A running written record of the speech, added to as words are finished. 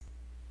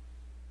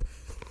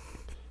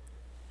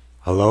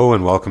Hello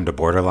and welcome to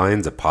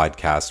Borderlines, a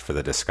podcast for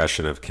the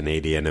discussion of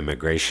Canadian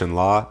immigration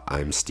law.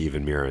 I'm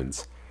Stephen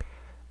Meurens.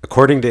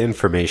 According to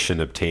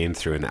information obtained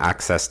through an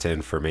Access to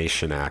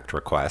Information Act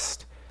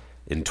request,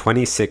 in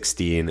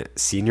 2016,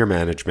 senior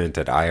management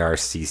at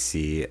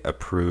IRCC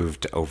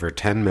approved over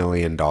 $10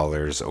 million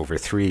over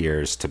 3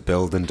 years to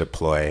build and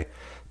deploy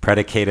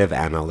predicative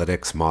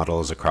analytics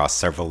models across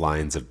several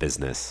lines of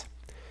business.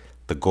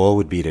 The goal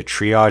would be to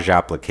triage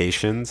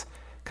applications,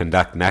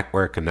 conduct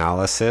network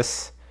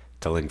analysis,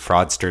 to link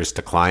fraudsters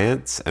to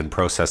clients, and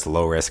process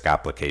low-risk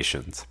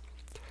applications.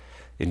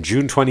 In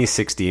June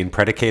 2016,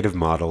 predicative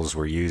models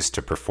were used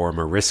to perform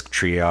a risk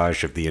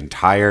triage of the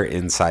entire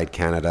Inside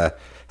Canada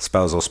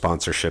spousal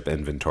sponsorship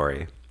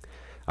inventory.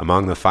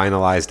 Among the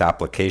finalized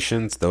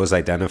applications, those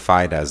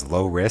identified as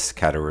low risk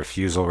had a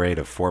refusal rate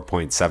of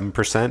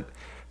 4.7%,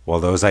 while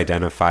those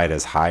identified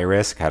as high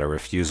risk had a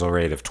refusal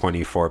rate of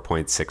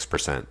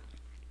 24.6%.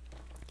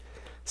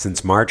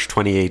 Since March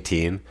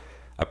 2018,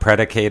 a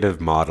predicative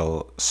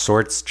model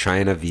sorts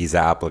China visa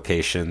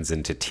applications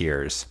into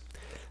tiers.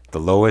 The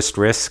lowest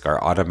risk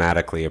are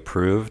automatically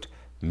approved,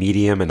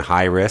 medium and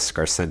high risk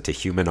are sent to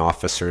human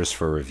officers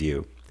for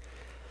review.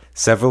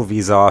 Several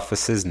visa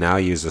offices now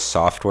use a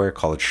software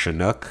called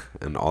Chinook,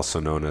 and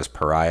also known as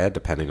Pariah,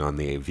 depending on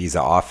the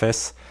visa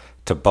office,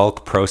 to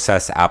bulk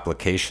process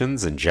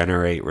applications and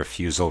generate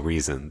refusal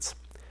reasons.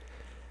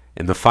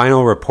 In the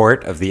final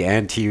report of the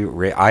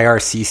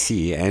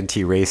IRCC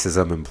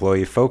Anti-Racism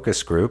Employee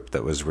Focus Group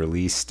that was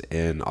released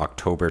in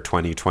October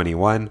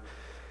 2021,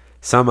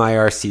 some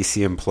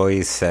IRCC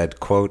employees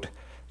said, quote,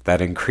 that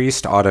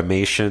increased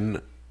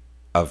automation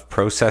of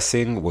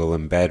processing will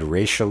embed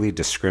racially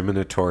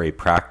discriminatory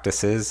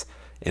practices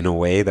in a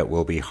way that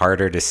will be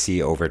harder to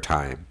see over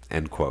time,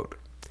 end quote.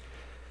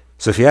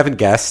 So if you haven't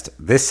guessed,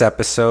 this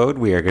episode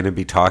we are going to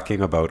be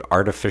talking about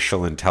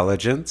artificial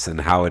intelligence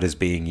and how it is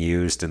being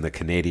used in the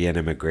Canadian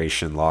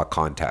immigration law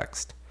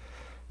context.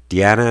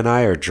 Deanna and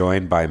I are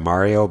joined by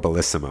Mario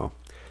Bellissimo,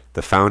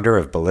 the founder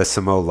of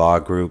Bellissimo Law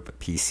Group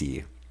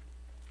PC.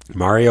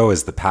 Mario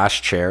is the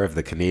past chair of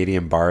the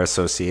Canadian Bar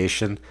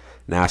Association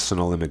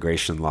National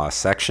Immigration Law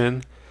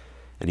Section,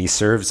 and he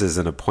serves as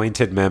an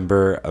appointed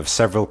member of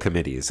several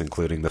committees,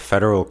 including the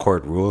Federal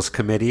Court Rules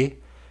Committee,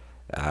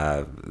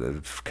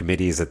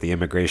 committees at the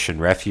Immigration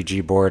Refugee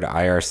Board,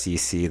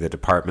 IRCC, the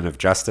Department of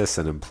Justice,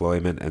 and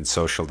Employment and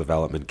Social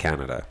Development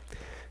Canada.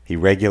 He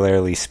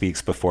regularly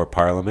speaks before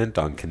Parliament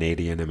on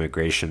Canadian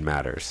immigration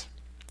matters.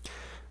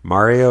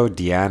 Mario,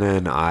 Deanna,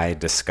 and I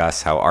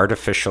discuss how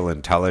artificial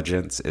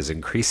intelligence is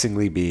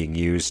increasingly being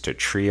used to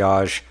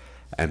triage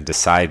and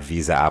decide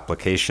visa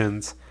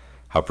applications,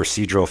 how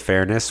procedural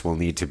fairness will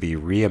need to be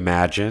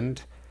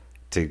reimagined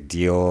to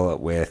deal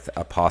with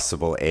a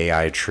possible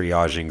AI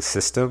triaging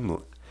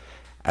system,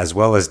 as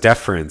well as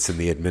deference in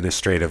the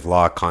administrative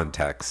law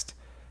context.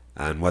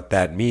 And what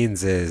that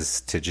means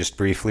is, to just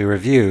briefly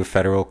review,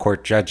 federal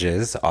court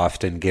judges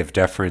often give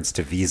deference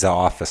to visa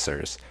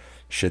officers.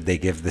 Should they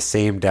give the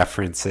same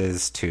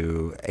deferences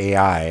to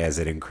AI as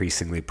it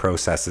increasingly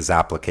processes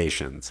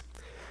applications?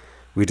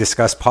 We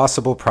discuss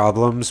possible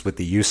problems with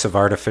the use of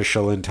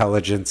artificial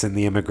intelligence in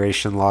the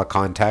immigration law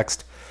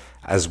context,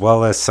 as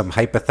well as some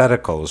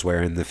hypotheticals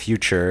where in the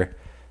future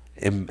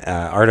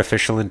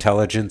artificial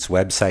intelligence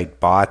website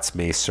bots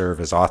may serve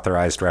as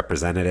authorized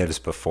representatives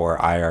before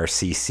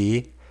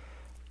IRCC,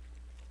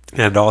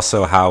 and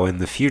also how in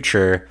the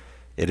future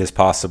it is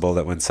possible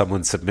that when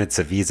someone submits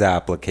a visa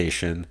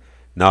application,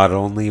 not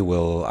only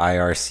will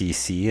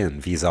IRCC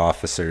and visa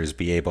officers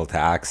be able to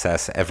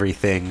access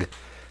everything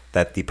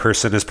that the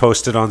person has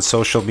posted on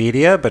social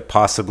media, but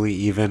possibly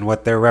even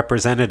what their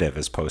representative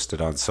has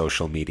posted on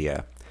social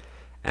media,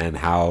 and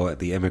how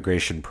the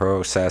immigration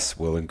process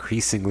will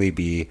increasingly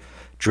be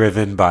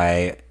driven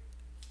by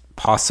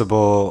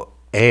possible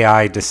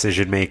AI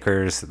decision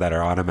makers that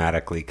are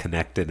automatically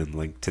connected and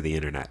linked to the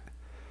internet.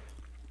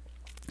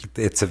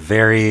 It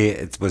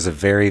was a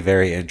very,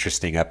 very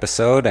interesting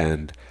episode,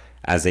 and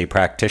as a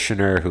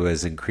practitioner who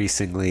has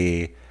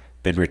increasingly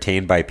been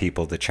retained by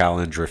people to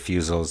challenge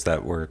refusals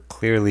that were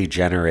clearly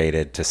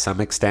generated to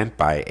some extent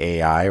by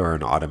AI or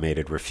an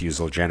automated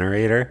refusal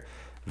generator,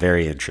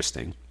 very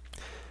interesting.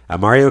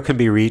 Mario can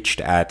be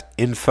reached at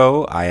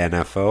info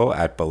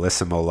at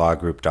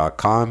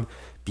bellissimolawgroup.com,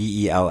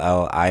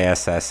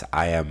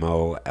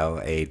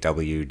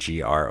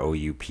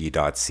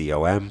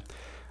 BELLISSIMOLAWGROUP.com.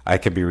 I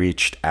can be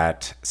reached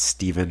at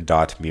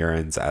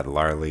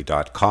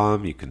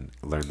stephen.meurens@larly.com. You can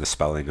learn the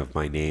spelling of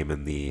my name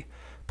and the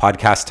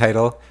podcast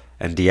title.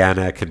 And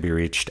Deanna can be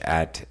reached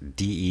at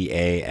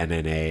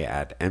DEANNA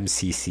at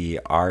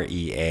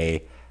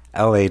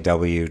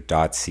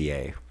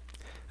MCCREALAW.ca.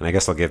 And I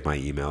guess I'll give my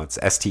email. It's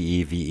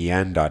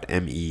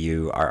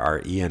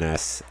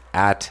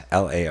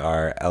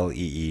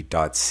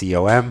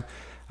steven.meurens@larlee.com.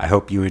 I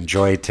hope you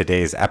enjoyed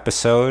today's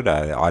episode.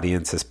 The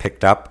audience has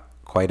picked up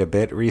quite a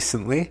bit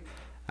recently.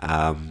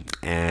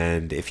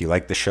 And if you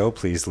like the show,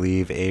 please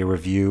leave a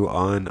review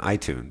on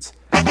iTunes.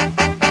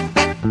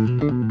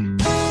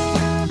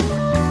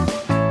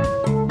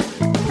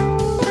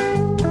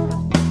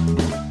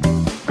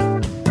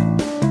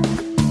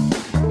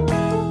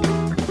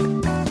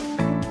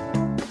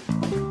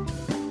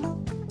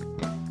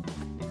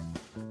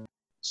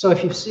 So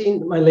if you've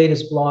seen my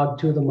latest blog,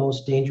 two of the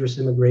most dangerous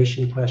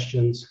immigration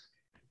questions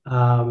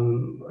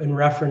in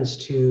reference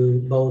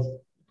to both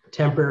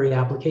temporary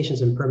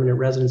applications and permanent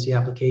residency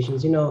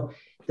applications,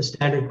 the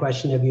standard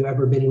question, have you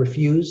ever been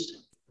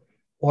refused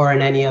or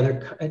in any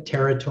other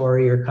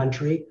territory or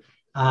country?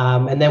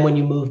 And then when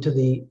you move to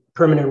the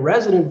permanent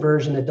resident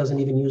version, it doesn't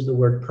even use the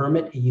word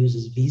permit, it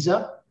uses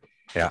visa.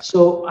 Yeah.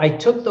 So I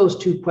took those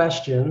two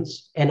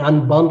questions and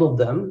unbundled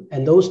them.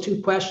 And those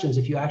two questions,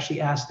 if you actually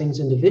ask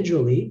things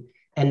individually,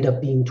 end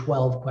up being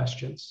 12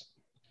 questions.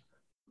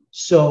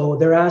 So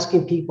they're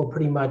asking people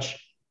pretty much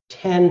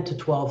 10 to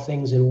 12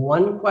 things in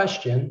one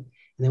question. And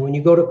then when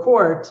you go to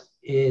court,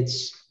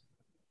 it's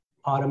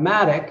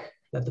automatic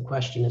that the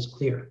question is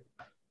clear.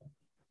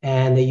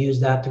 And they use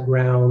that to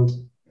ground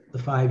the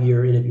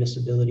 5-year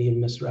inadmissibility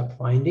and misrep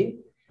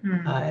finding.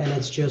 And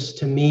it's just,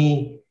 to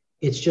me,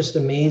 it's just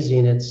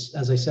amazing. It's,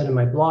 as I said in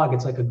my blog,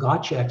 it's like a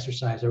gotcha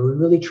exercise. Are we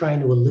really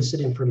trying to elicit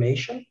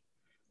information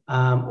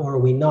or are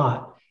we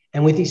not?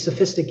 And with these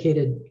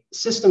sophisticated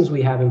systems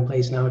we have in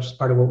place now, which is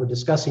part of what we're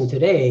discussing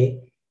today,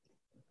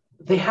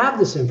 they have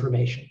this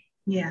information.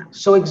 Yeah.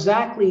 So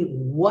exactly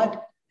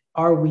what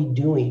are we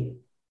doing,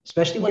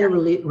 especially when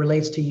it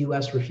relates to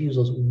US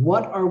refusals?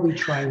 What are we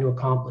trying to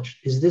accomplish?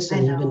 Is this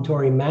an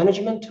inventory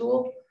management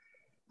tool?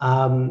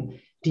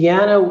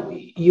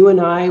 Deanna, you and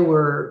I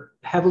were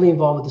heavily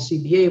involved with the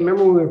CBA.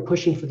 Remember when we were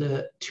pushing for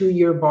the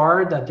 2-year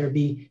bar, that there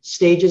be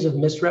stages of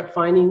misrep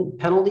finding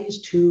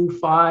penalties, 2,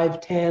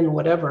 5, 10,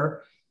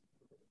 whatever,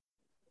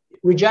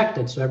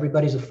 rejected. So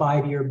everybody's a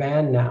 5-year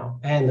ban now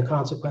and the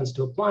consequence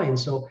to applying.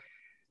 So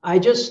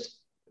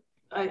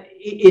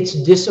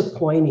it's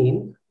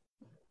disappointing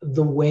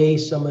the way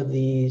some of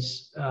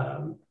these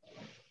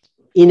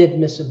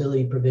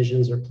inadmissibility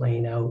provisions are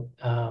playing out.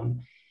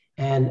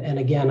 And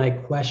again, I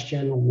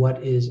question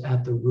what is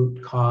at the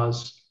root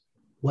cause.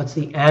 What's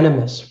the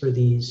animus for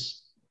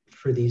these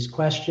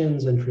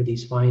questions and for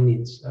these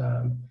findings?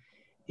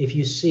 If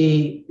you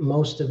see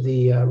most of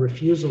the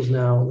refusals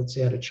now, let's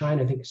say out of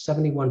China, I think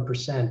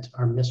 71%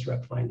 are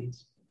misrep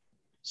findings.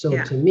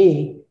 So to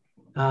me,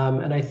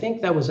 and I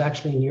think that was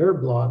actually in your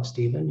blog,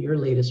 Stephen, your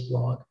latest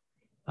blog,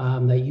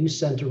 that you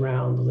sent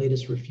around the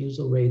latest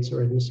refusal rates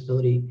or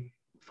admissibility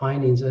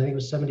findings. I think it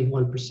was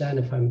 71%,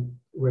 if I'm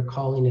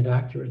recalling it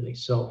accurately.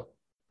 So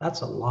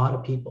that's a lot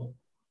of people.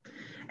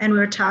 And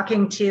we've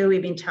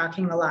been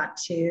talking a lot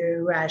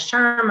to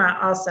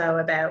Sharma also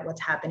about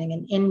what's happening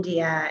in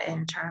India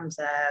in terms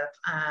of,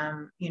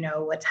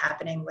 what's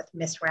happening with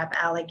misrep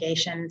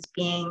allegations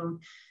being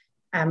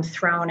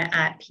thrown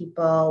at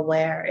people,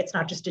 where it's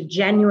not just a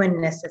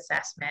genuineness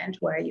assessment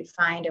where you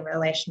find a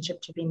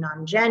relationship to be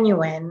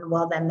non-genuine.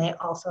 Well, then they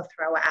also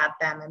throw at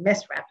them a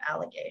misrep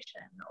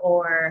allegation.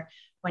 Or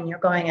when you're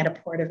going at a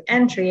port of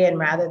entry, and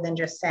rather than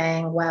just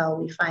saying, well,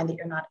 we find that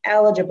you're not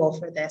eligible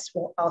for this,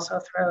 we'll also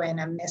throw in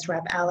a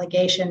misrep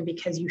allegation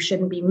because you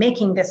shouldn't be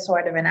making this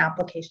sort of an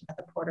application at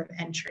the port of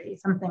entry,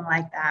 something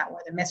like that,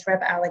 where the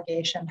misrep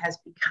allegation has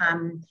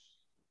become,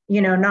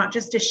 not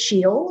just a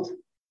shield,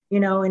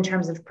 in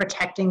terms of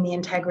protecting the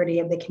integrity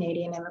of the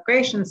Canadian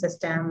immigration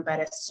system, but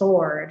a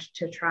sword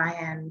to try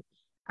and,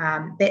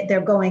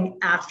 they're going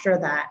after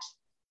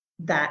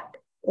that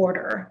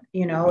order.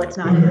 It's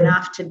not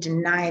enough to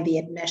deny the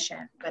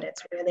admission, but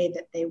it's really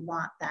that they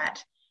want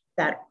that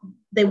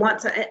they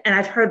want to, and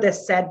I've heard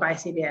this said by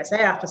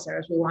CBSA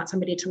officers, we want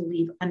somebody to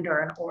leave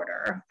under an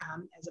order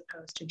as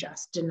opposed to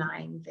just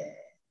denying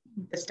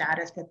the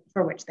status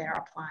for which they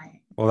are applying.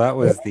 Well, that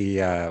was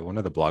the one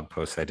of the blog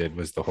posts I did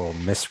was the whole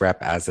misrep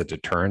as a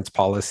deterrence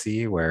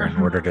policy, where in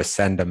order to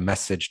send a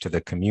message to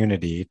the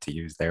community, to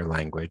use their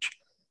language,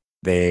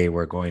 they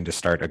were going to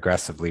start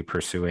aggressively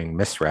pursuing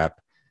misrep,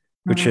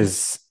 which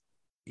is,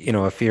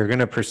 if you're going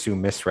to pursue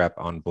misrep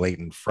on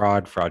blatant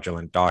fraud,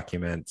 fraudulent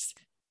documents,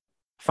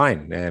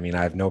 fine. I mean,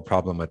 I have no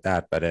problem with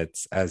that. But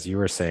it's, as you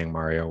were saying,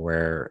 Mario,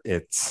 where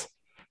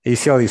you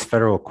see all these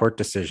federal court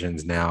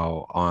decisions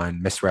now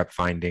on misrep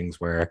findings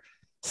where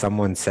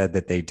someone said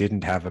that they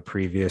didn't have a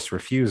previous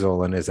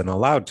refusal and isn't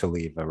allowed to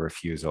leave a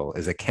refusal.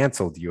 Is a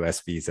canceled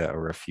US visa a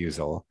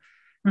refusal?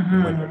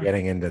 When you're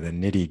getting into the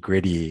nitty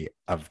gritty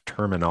of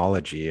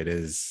terminology, it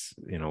is,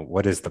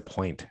 what is the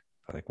point?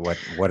 Like,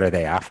 what are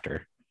they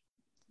after?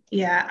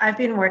 Yeah, I've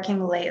been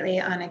working lately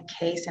on a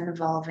case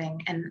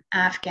involving an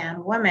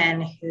Afghan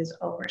woman who's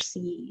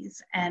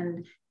overseas,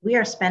 and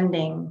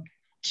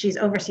she's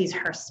overseas.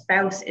 Her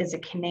spouse is a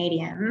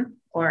Canadian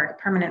or a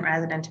permanent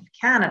resident of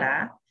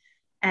Canada.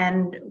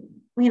 And,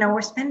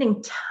 we're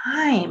spending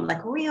time,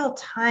 like real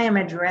time,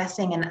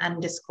 addressing an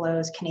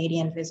undisclosed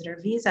Canadian visitor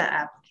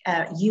visa,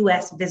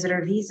 US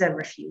visitor visa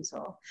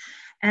refusal.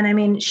 And I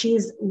mean,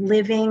 she's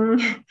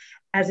living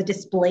as a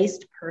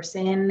displaced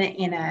person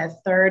in a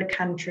third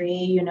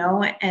country,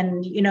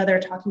 and, they're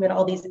talking about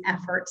all these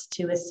efforts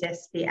to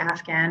assist the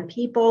Afghan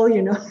people,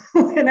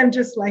 and I'm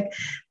just like,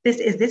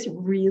 is this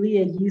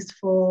really a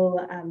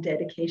useful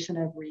dedication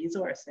of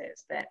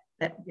resources that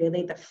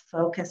really the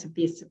focus of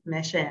these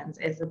submissions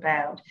is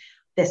about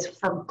this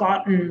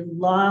forgotten,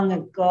 long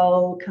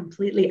ago,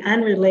 completely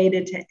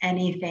unrelated to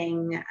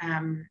anything,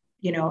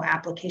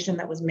 application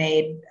that was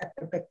made at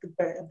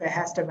the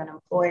behest of an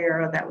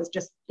employer that was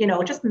just,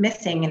 just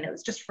missing, and it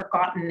was just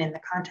forgotten in the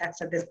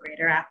context of this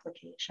greater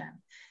application.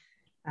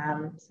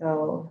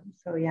 So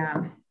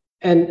yeah.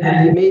 And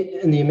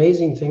the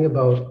amazing thing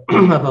about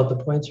about the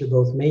points you're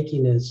both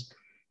making is,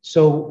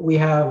 so we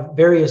have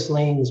various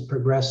lanes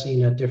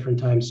progressing at different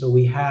times. So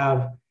we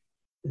have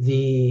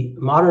the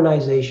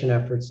modernization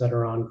efforts that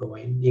are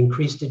ongoing, the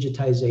increased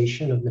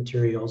digitization of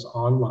materials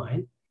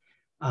online,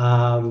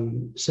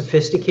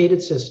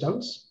 sophisticated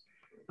systems,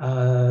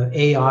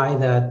 AI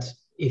that,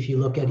 if you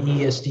look at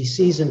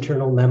ESDC's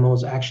internal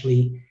memos,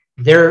 actually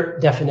their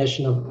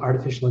definition of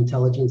artificial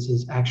intelligence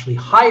is actually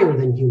higher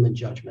than human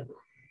judgment.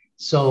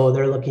 So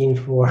they're looking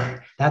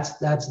for, that's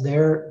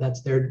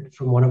their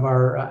from one of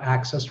our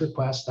access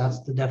requests,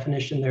 that's the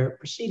definition they're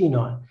proceeding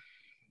on.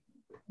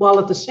 While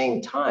at the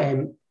same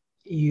time,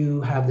 you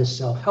have this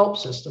self-help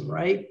system,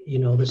 right?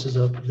 This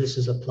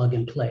is a plug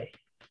and play.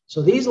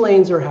 So these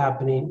lanes are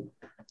happening.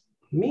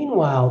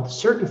 Meanwhile,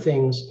 certain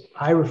things,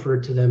 I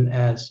refer to them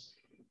as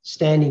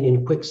standing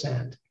in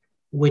quicksand,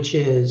 which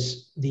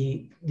is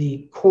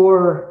the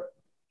core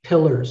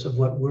pillars of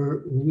what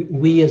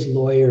we as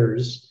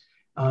lawyers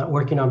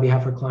working on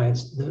behalf of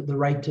clients, the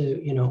right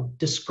to,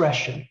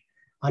 discretion,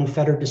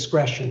 unfettered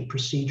discretion,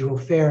 procedural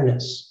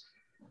fairness.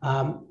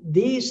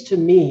 These, to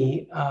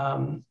me,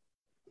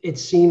 it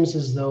seems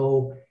as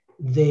though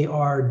they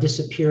are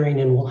disappearing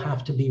and will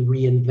have to be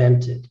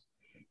reinvented,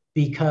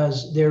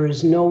 because there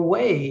is no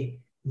way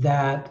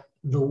that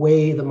the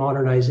way the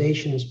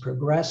modernization is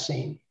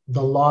progressing,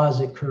 the law as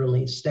it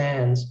currently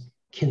stands,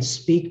 can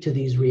speak to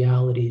these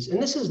realities.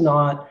 And this is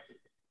not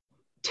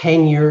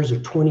 10 years or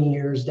 20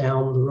 years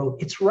down the road.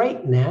 It's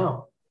right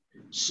now.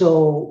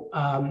 So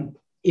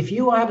if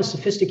you have a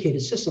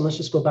sophisticated system, let's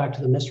just go back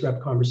to the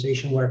MISREP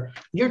conversation, where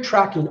you're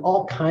tracking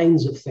all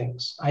kinds of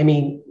things. I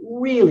mean,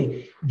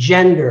 really,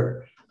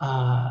 gender,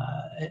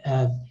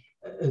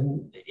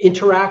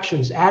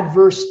 interactions,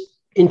 adverse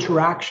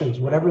interactions,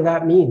 whatever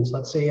that means.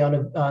 Let's say on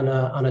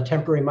a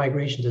temporary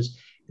migration,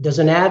 does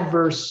an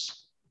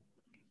adverse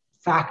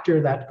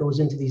factor that goes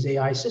into these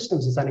AI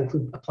systems, does that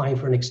include applying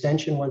for an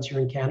extension once you're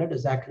in Canada?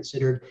 Is that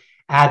considered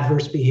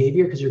adverse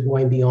behavior because you're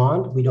going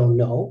beyond? We don't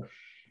know.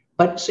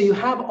 But so you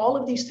have all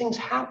of these things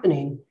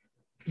happening,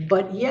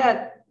 but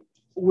yet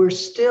we're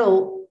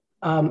still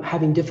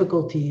having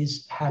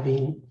difficulties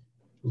having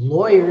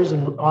lawyers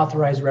and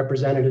authorized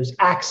representatives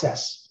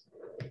access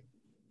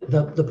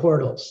the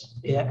portals.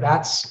 Yeah,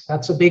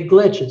 that's a big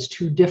glitch. It's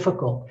too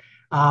difficult.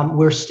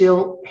 We're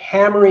still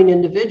hammering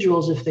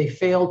individuals if they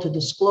fail to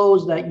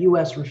disclose that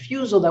US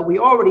refusal that we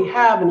already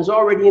have and is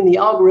already in the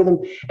algorithm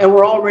and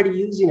we're already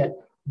using it.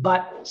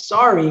 But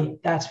sorry,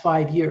 that's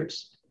 5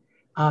 years.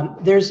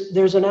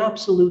 There's an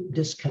absolute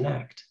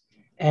disconnect.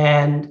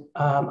 And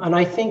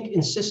I think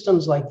in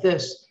systems like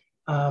this,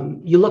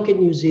 you look at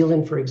New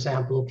Zealand, for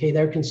example, okay,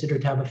 they're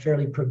considered to have a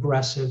fairly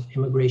progressive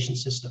immigration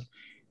system.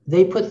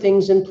 They put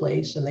things in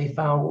place and they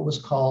found what was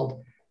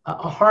called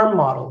a harm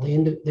model.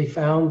 They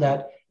found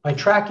that by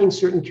tracking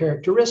certain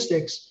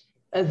characteristics,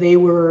 they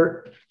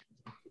were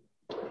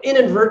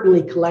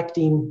inadvertently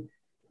collecting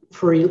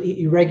for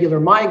irregular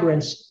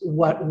migrants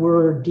what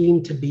were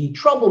deemed to be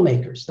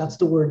troublemakers. That's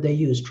the word they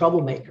use,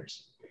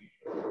 troublemakers.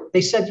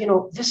 They said,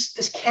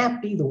 this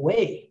can't be the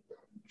way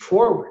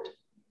forward.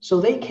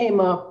 So they came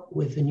up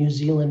with the New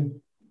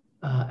Zealand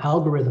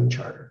algorithm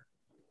charter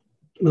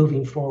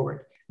moving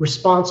forward,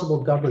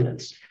 responsible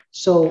governance.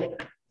 So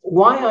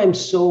why I'm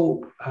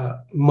so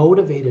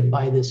motivated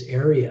by this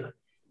area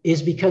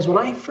is because when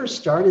I first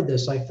started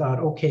this, I thought,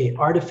 okay,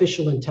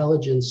 artificial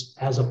intelligence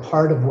as a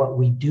part of what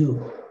we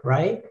do,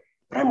 right?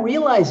 But I'm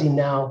realizing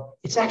now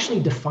it's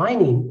actually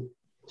defining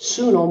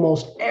soon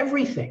almost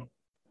everything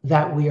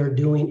that we are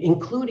doing,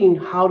 including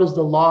how does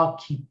the law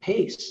keep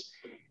pace.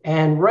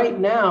 And right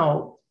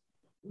now,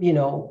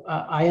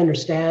 I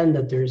understand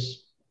that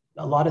there's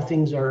a lot of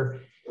things are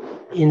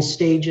in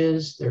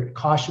stages, they're a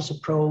cautious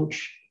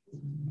approach,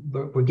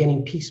 we're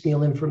getting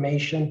piecemeal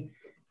information.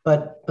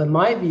 But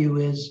my view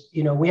is,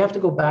 we have to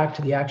go back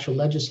to the actual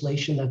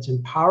legislation that's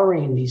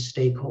empowering these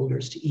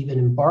stakeholders to even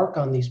embark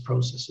on these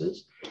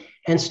processes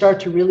and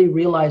start to really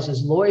realize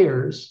as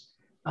lawyers,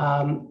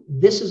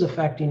 this is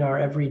affecting our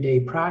everyday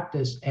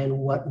practice and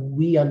what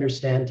we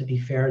understand to be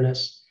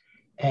fairness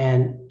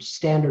and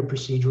standard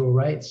procedural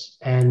rights.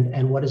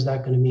 And what is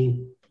that going to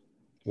mean?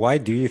 Why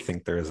do you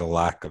think there is a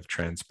lack of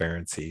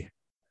transparency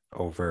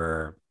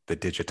over the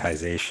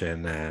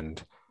digitization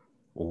and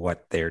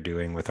what they're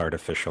doing with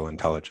artificial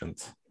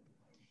intelligence?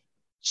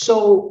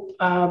 So,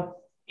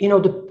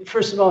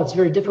 first of all, it's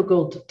very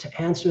difficult to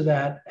answer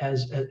that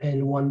as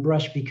in one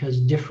brush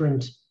because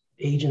different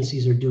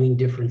agencies are doing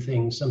different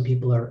things. Some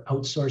people are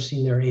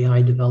outsourcing their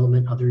AI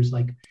development. Others,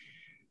 like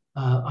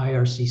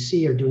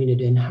IRCC, are doing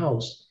it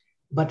in-house.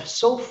 But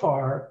so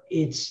far,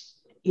 it's,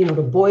 to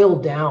boil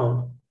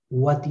down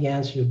what the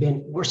answer has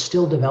been, we're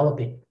still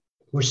developing.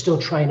 We're still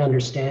trying to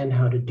understand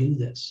how to do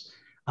this.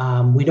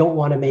 We don't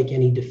want to make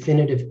any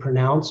definitive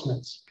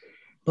pronouncements.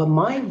 But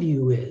my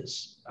view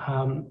is,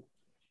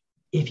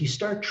 if you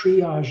start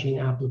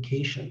triaging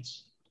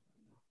applications,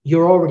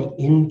 you're already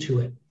into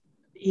it.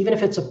 Even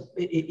if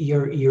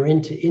you're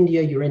into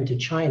India, you're into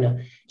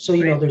China. So,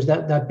 there's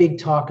that big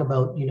talk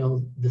about,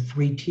 the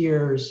 3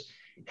 tiers.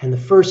 And the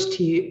first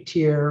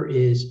tier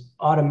is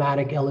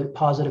automatic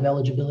positive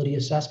eligibility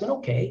assessment.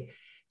 Okay.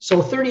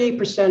 So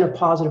 38% are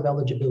positive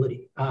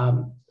eligibility.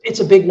 It's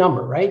a big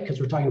number, right? Because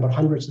we're talking about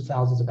hundreds of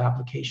thousands of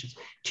applications.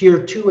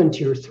 Tier 2 and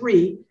tier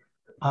 3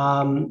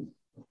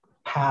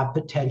 have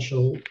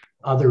potential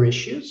other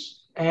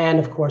issues. And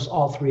of course,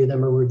 all 3 of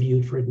them are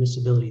reviewed for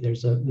admissibility.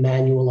 There's a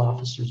manual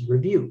officer's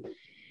review.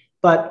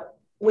 But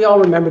we all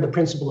remember the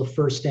principle of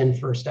first in,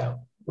 first out,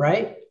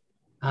 right?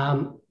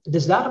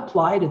 Does that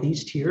apply to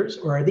these tiers,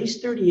 or are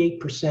these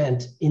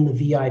 38% in the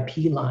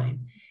VIP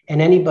line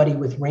and anybody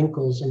with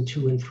wrinkles in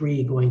 2 and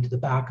 3 going to the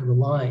back of the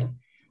line?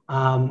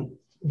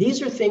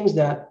 These are things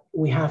that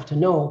we have to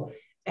know.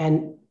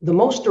 And the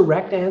most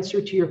direct answer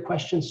to your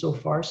question so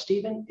far,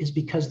 Stephen, is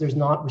because there's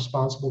not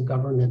responsible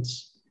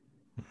governance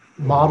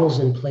models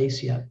in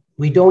place yet.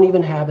 We don't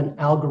even have an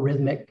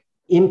algorithmic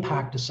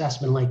impact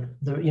assessment like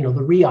the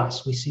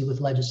RIAS we see with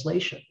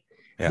legislation.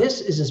 Yeah.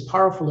 This is as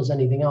powerful as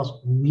anything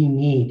else. We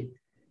need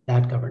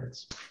that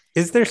governance.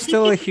 Is there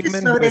still a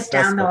human? Slow this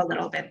down though a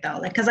little bit though,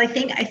 because I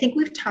think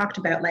we've talked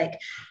about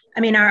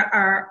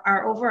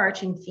our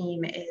overarching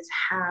theme is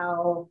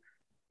how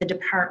the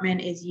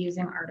department is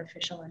using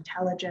artificial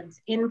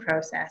intelligence in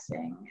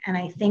processing, and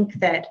I think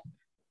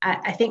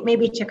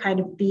maybe to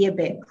kind of be a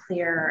bit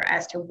clearer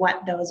as to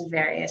what those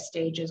various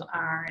stages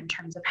are in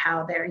terms of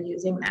how they're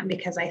using them,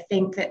 because I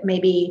think that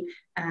maybe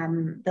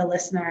the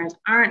listeners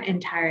aren't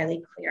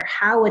entirely clear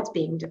how it's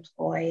being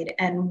deployed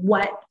and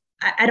what.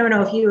 I don't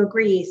know if you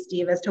agree,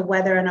 Steve, as to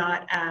whether or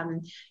not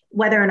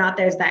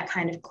there's that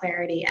kind of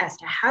clarity as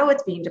to how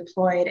it's being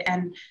deployed.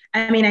 And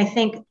I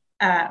think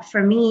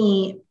for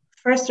me,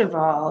 first of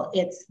all,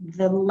 it's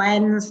the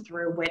lens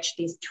through which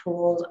these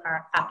tools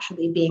are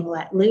actually being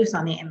let loose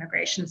on the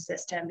immigration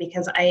system,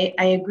 because I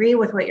agree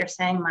with what you're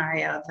saying,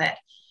 Mario, that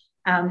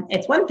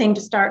it's one thing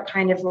to start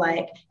kind of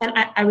like, and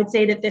I would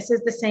say that this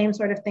is the same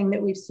sort of thing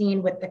that we've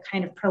seen with the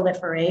kind of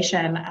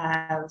proliferation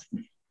of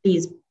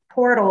these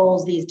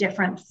portals, these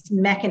different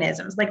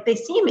mechanisms. Like, they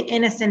seem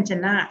innocent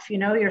enough,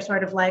 you're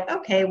sort of like,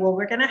 okay, well,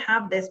 we're going to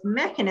have this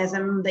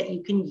mechanism that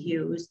you can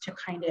use to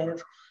kind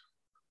of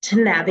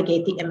to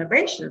navigate the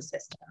immigration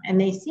system. And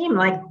they seem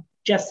like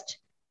just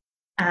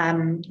a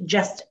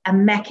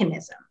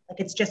mechanism, like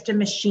it's just a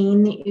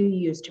machine that you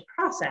use to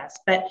process.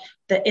 But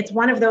it's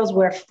one of those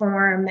where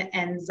form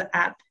ends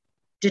up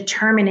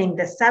determining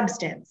the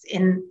substance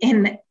in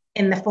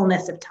the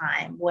fullness of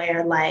time,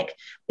 where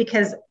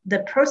because the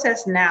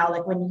process now,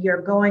 like when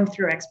you're going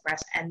through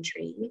express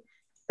entry,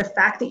 the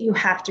fact that you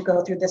have to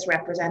go through this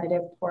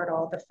representative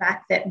portal, the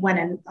fact that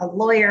when a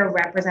lawyer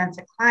represents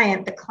a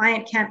client, the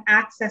client can't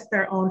access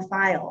their own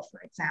file,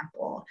 for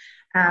example.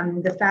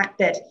 The fact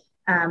that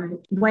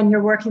when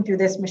you're working through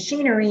this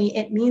machinery,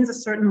 it means a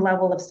certain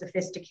level of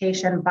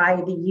sophistication by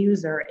the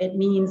user. It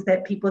means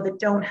that people that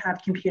don't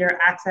have computer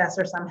access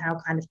are somehow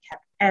kind of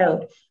kept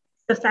out.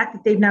 The fact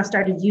that they've now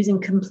started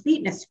using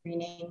completeness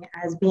screening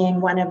as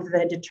being one of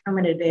the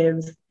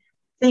determinative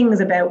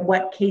things about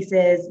what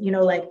cases,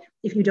 like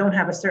if you don't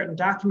have a certain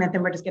document,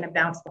 then we're just going to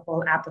bounce the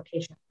whole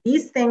application.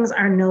 These things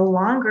are no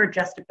longer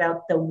just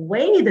about the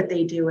way that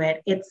they do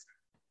it. It's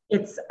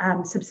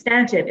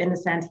substantive in the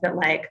sense that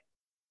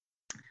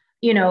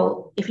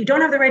if you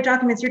don't have the right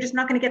documents, you're just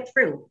not going to get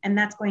through. And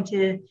that's going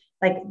to,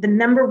 the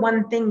number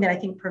one thing that I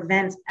think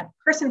prevents a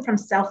person from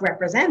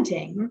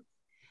self-representing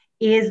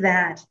is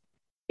that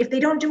if they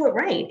don't do it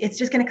right, it's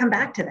just going to come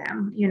back to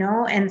them,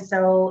 And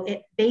so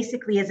it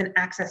basically is an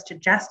access to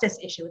justice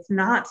issue. It's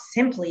not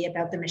simply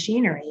about the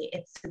machinery,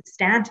 it's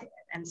substantive.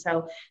 And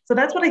so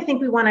that's what I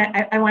think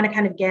I want to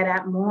kind of get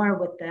at more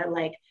with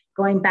the,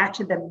 going back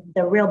to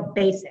the real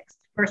basics,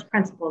 first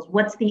principles.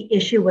 What's the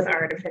issue with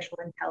artificial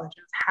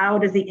intelligence? How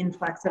does the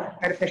influx of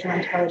artificial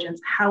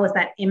intelligence, how has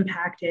that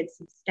impacted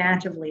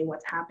substantively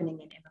what's happening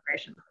in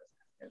immigration processes?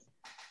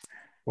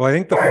 Well, I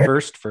think the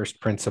first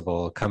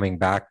principle coming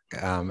back,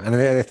 and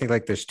I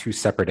think there's 2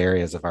 separate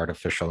areas of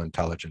artificial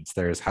intelligence.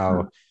 There's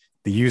how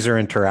the user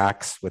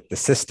interacts with the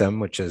system,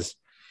 which is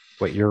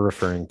what you're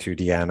referring to,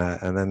 Deanna.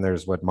 And then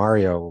there's what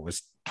Mario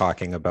was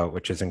talking about,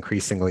 which is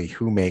increasingly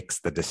who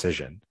makes the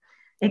decision.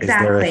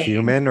 Exactly. Is there a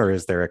human or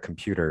is there a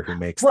computer who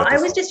makes the decision? Well,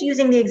 I was just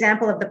using the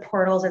example of the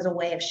portals as a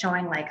way of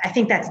showing, I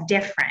think that's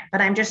different,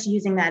 but I'm just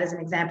using that as an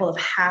example of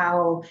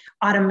how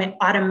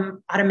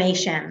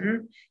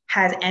automation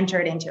has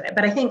entered into it.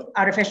 But I think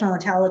artificial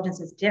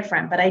intelligence is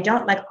different, but I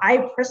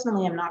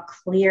personally am not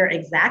clear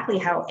exactly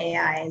how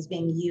AI is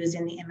being used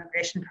in the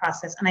immigration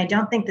process. And I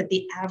don't think that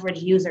the average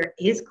user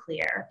is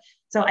clear.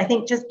 So I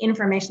think just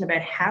information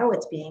about how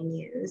it's being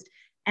used.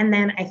 And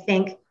then I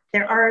think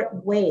there are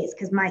ways,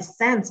 because my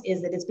sense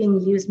is that it's being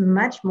used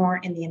much more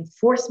in the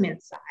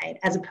enforcement side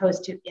as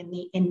opposed to in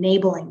the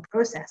enabling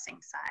processing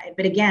side.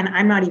 But again,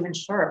 I'm not even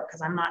sure,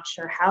 because I'm not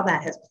sure how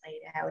that has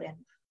played out, and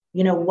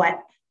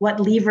what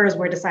levers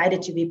were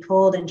decided to be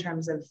pulled in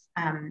terms of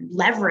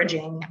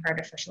leveraging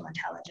artificial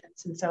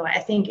intelligence. And so I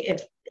think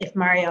if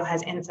Mario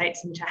has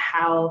insights into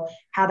how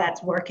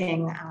that's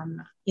working,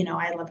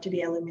 I'd love to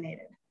be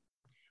illuminated.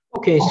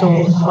 Okay, so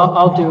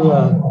I'll do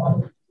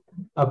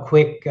a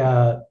quick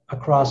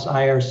across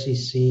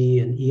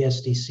IRCC and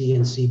ESDC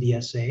and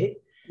CBSA.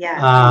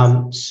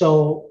 Yeah.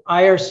 So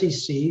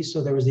IRCC,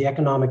 so there was the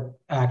Economic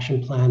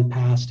Action Plan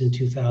passed in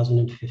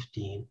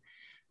 2015.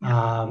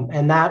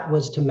 And that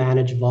was to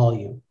manage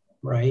volume,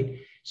 right?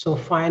 So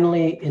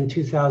finally, in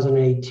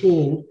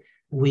 2018,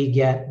 we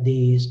get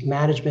these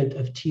management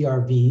of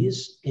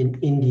TRVs in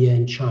India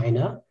and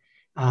China,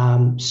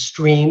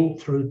 streamed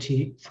through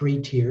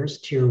three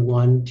tiers, tier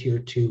 1, tier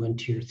 2, and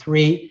tier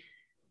 3,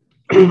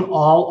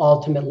 all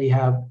ultimately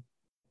have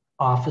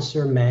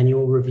officer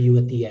manual review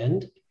at the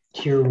end.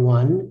 Tier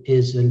 1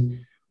 is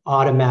an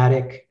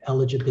automatic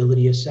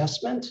eligibility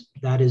assessment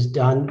that is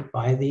done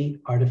by the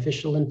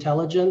artificial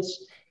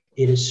intelligence.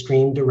 It is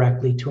streamed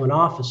directly to an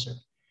officer.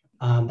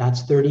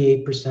 That's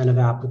 38% of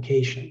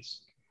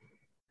applications.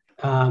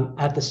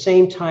 At the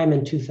same time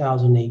in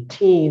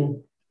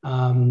 2018,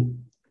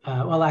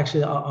 well,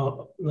 actually,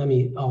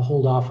 I'll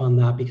hold off on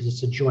that because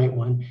it's a joint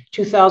one.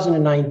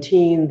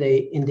 2019, they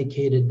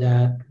indicated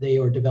that they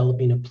are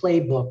developing a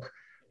playbook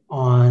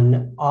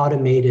on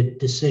automated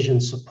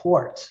decision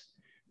support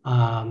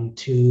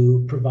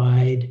to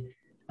provide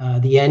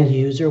the end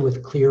user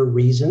with clear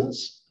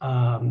reasons.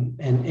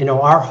 And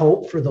our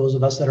hope for those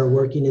of us that are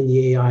working in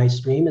the AI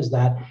stream is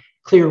that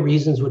clear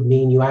reasons would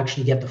mean you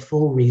actually get the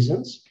full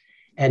reasons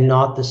and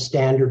not the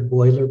standard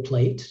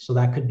boilerplate. So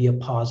that could be a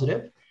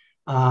positive.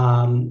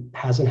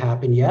 Hasn't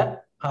happened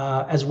yet,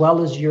 as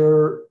well as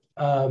your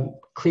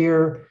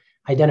clear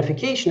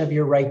identification of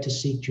your right to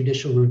seek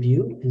judicial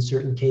review in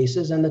certain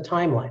cases and the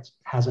timelines.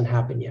 Hasn't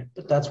happened yet,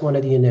 but that's one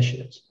of the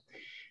initiatives.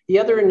 The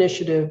other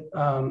initiative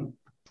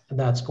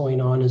that's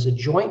going on is a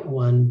joint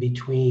one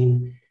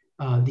between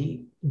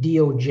the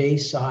DOJ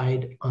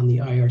side on the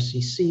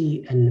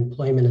IRCC and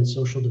Employment and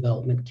Social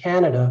Development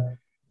Canada,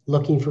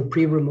 looking for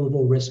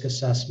pre-removal risk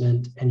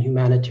assessment and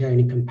humanitarian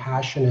and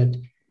compassionate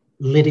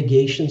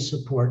litigation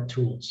support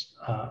tools,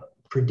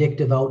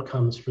 predictive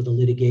outcomes for the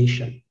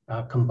litigation,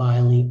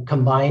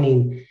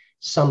 combining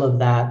some of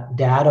that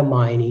data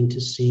mining to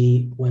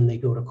see when they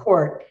go to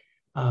court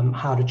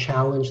how to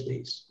challenge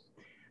these.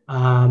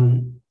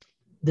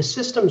 The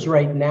systems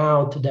right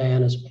now, to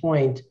Diana's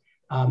point,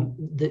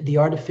 the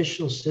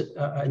artificial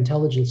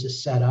intelligence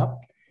is set up.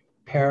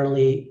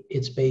 Apparently,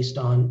 it's based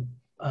on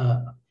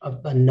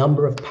a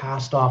number of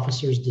past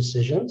officers'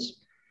 decisions.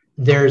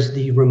 There's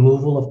the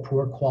removal of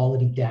poor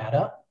quality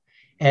data.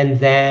 And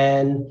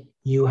then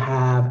you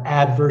have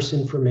adverse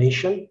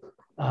information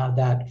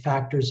that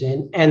factors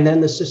in. And then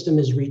the system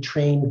is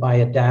retrained by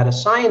a data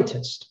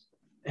scientist.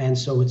 And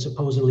so it's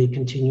supposedly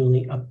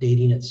continually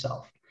updating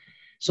itself.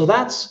 So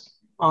that's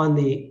on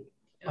the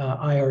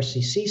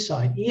IRCC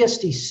side.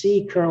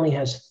 ESDC currently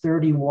has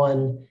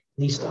 31,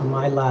 at least on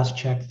my last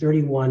check,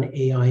 31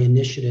 AI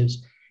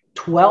initiatives,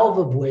 12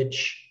 of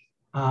which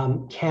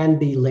can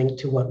be linked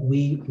to what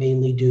we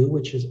mainly do,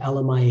 which is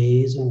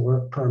LMIAs and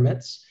work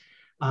permits.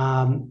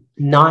 9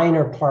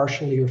 are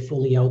partially or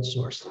fully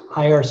outsourced.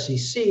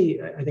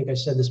 IRCC, I think I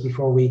said this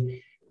before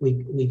we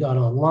got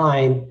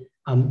online,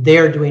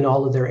 they're doing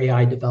all of their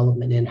AI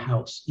development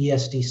in-house.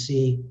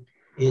 ESDC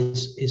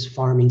is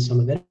farming some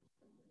of it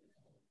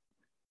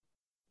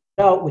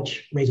out,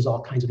 which raises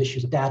all kinds of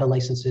issues of data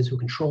licenses, who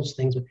controls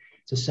things, but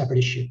it's a separate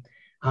issue.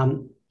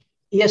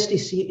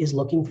 ESDC is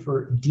looking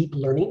for deep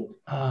learning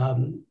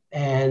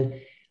and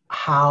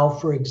how,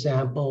 for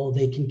example,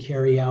 they can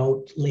carry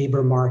out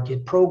labor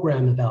market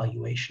program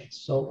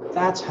evaluations. So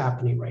that's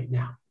happening right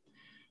now.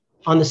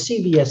 On the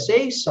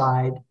CBSA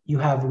side, you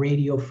have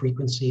radio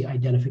frequency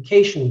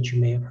identification, which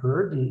you may have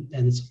heard, and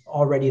it's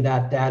already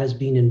that data is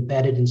being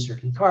embedded in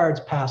certain cards,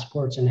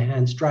 passports,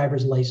 enhanced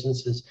driver's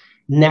licenses,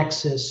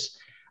 Nexus,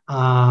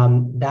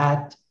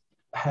 that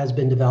has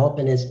been developed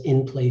and is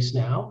in place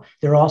now.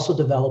 They're also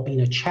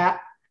developing a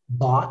chat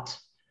bot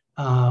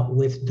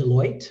with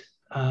Deloitte,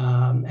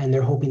 and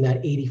they're hoping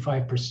that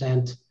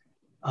 85%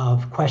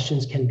 of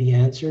questions can be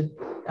answered.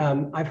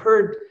 I've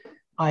heard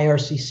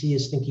IRCC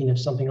is thinking of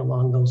something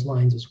along those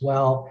lines as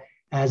well,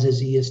 as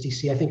is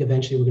ESDC. I think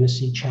eventually we're going to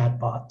see chat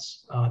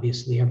bots,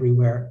 obviously,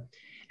 everywhere.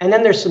 And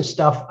then there's some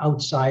stuff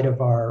outside of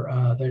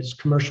our, there's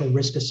commercial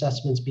risk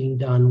assessments being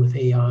done with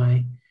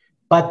AI,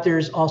 but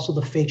there's also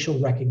the facial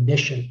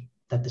recognition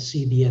that the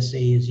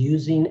CBSA is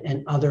using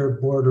and other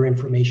border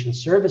information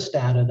service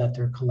data that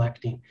they're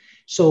collecting.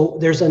 So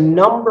there's a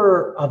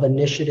number of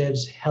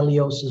initiatives.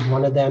 Helios is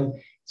one of them.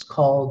 It's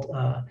called,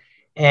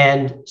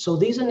 and so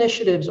these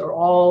initiatives are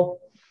all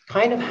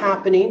kind of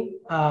happening.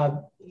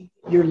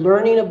 You're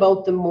learning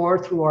about them more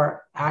through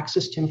our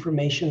access to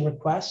information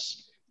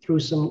requests. through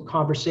some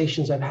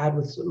conversations I've had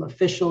with some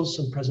officials,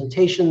 some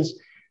presentations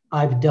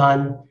I've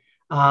done.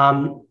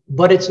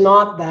 But it's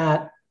not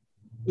that,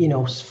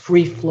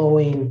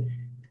 free-flowing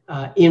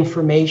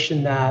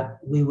information that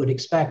we would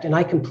expect. And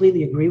I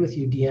completely agree with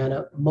you,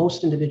 Deanna.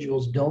 Most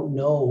individuals don't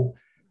know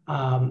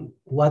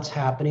what's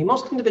happening.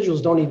 Most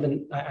individuals don't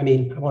even,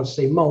 I won't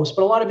say most,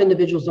 but a lot of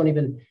individuals don't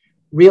even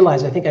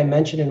realize. I think I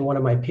mentioned in one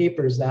of my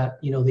papers that,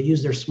 they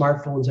use their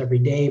smartphones every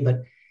day,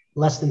 but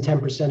less than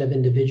 10% of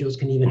individuals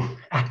can even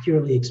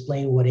accurately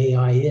explain what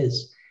AI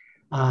is,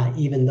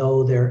 even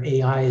though their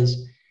AI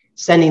is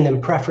sending them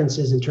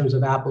preferences in terms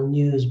of Apple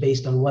News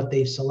based on what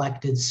they've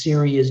selected.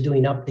 Siri is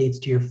doing updates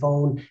to your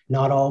phone,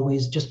 not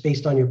always just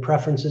based on your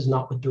preferences,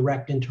 not with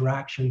direct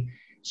interaction.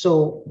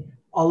 So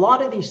a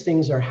lot of these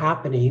things are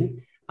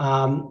happening.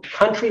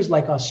 Countries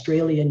like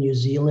Australia, New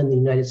Zealand, the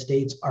United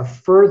States are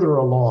further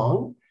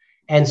along.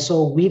 And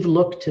so we've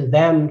looked to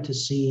them to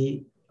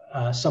see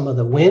some of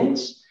the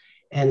wins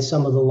and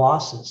some of the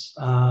losses.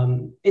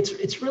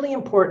 It's really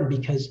important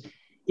because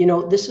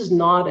this is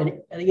not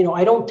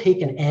I don't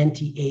take an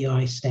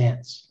anti-AI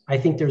stance. I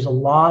think there's a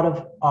lot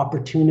of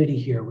opportunity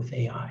here with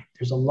AI.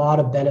 There's a lot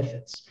of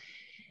benefits.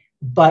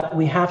 But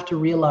we have to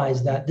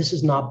realize that this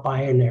is not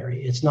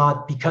binary. It's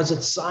not because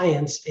it's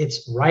science,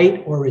 it's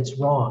right or it's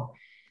wrong.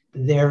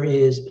 There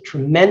is a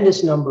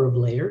tremendous number of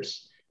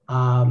layers.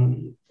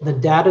 The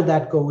data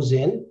that goes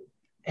in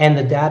and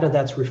the data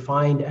that's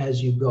refined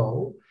as you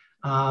go,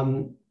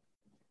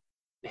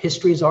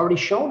 history has already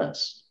shown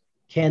us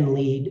can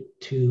lead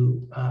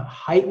to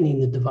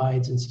heightening the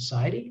divides in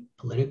society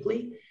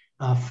politically,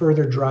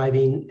 further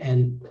driving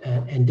and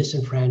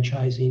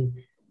disenfranchising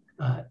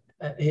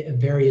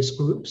various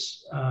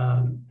groups,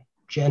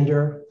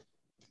 gender,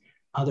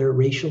 other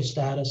racial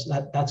status.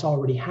 That's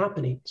already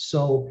happening.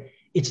 So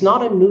it's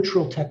not a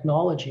neutral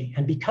technology.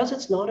 And because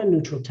it's not a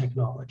neutral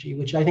technology,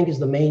 which I think is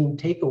the main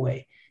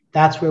takeaway,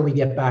 that's where we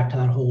get back to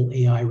that whole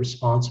AI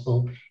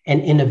responsible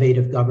and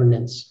innovative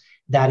governance.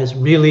 That is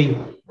really,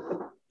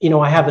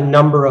 I have a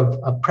number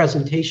of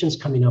presentations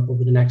coming up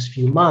over the next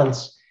few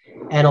months.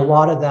 And a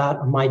lot of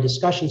that, my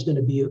discussion is going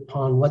to be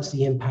upon what's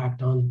the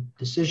impact on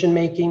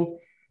decision-making.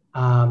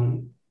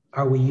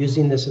 Are we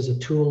using this as a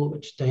tool,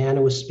 which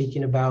Diana was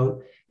speaking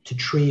about, to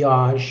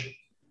triage,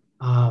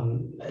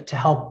 to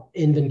help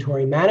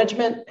inventory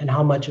management, and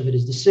how much of it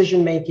is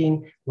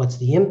decision-making? What's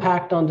the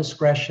impact on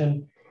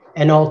discretion?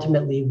 And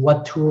ultimately,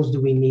 what tools do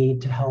we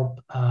need to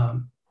help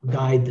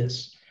guide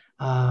this?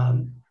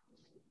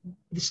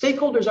 The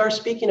stakeholders are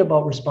speaking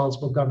about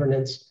responsible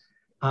governance.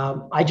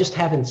 I just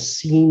haven't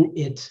seen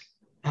it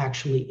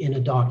actually in a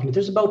document.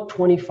 There's about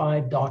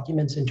 25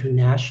 documents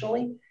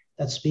internationally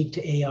that speak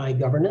to AI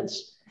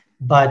governance,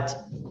 but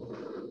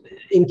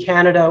in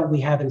Canada, we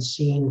haven't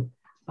seen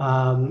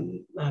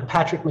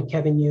Patrick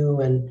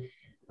McKevinew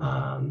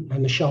and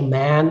Michelle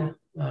Mann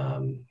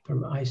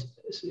from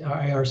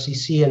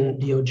IRCC and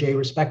DOJ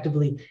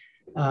respectively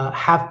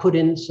have put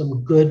in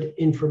some good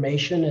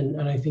information,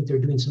 and I think they're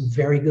doing some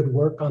very good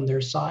work on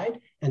their side,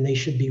 and they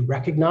should be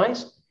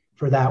recognized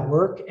for that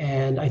work.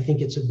 And I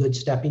think it's a good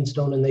stepping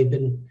stone, and they've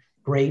been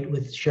great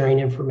with sharing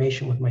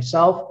information with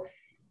myself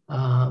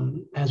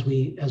as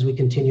we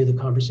continue the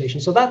conversation.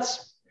 So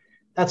that's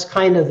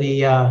kind of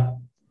the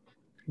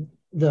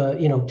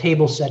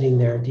table setting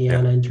there,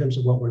 Deanna, in terms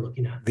of what we're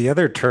looking at. The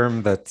other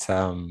term that's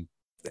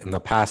in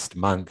the past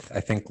month, I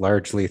think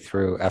largely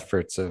through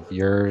efforts of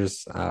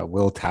yours,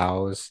 Will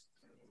Tow's,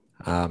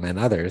 and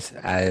others,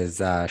 as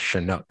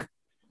Chinook.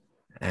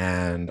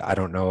 And I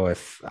don't know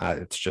if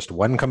it's just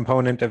one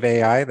component of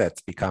AI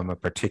that's become a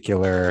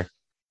particular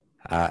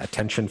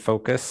attention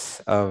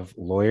focus of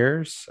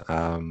lawyers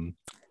and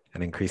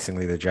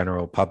increasingly the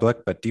general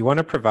public. But do you want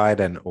to provide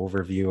an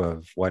overview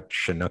of what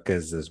Chinook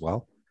is as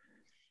well?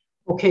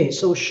 Okay,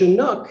 so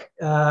Chinook,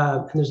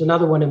 and there's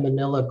another one in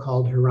Manila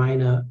called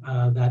Harina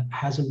that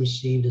hasn't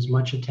received as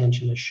much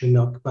attention as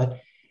Chinook, but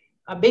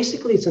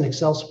basically it's an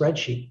Excel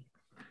spreadsheet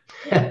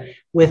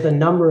with a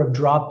number of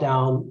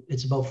drop-down,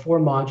 it's about 4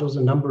 modules,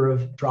 a number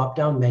of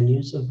drop-down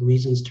menus of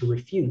reasons to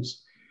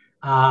refuse.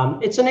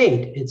 It's an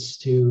aid. It's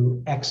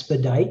to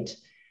expedite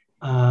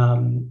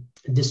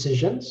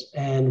decisions.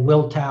 And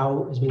Will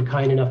Tow has been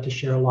kind enough to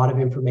share a lot of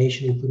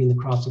information, including the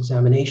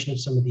cross-examination of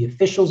some of the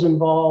officials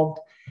involved.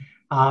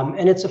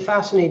 And it's a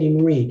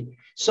fascinating read.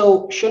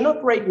 So Chinook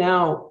right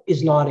now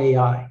is not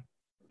AI,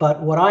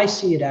 but what I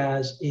see it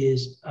as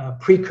is a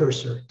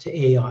precursor to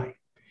AI.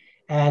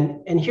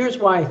 And here's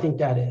why I think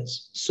that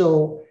is.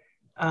 So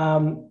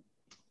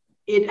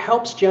it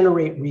helps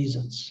generate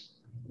reasons.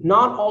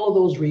 Not all of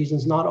those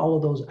reasons, not all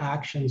of those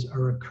actions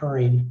are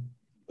occurring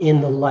in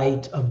the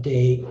light of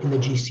day in the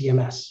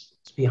GCMS.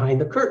 It's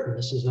behind the curtain.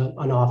 This is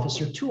an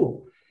officer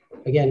tool.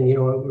 Again,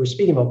 we're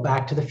speaking about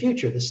Back to the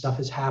Future. This stuff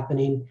is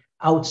happening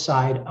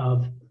outside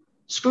of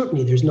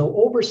scrutiny. There's no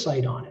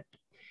oversight on it.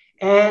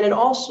 And it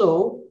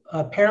also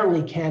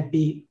apparently can't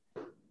be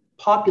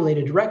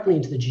populated directly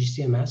into the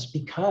GCMS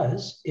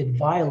because it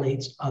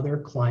violates other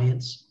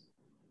clients'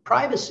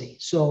 privacy.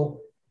 So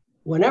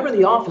whenever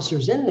the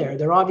officer's in there,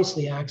 they're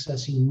obviously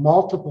accessing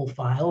multiple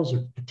files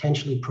or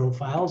potentially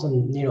profiles,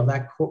 and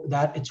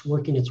that it's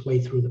working its way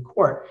through the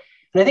court.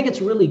 And I think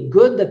it's really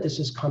good that this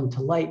has come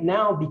to light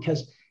now,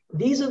 because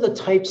these are the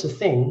types of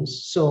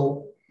things.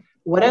 So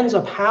what ends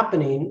up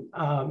happening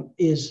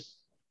is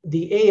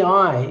the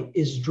AI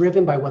is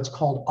driven by what's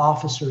called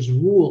officers'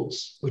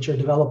 rules, which are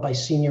developed by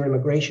senior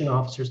immigration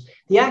officers.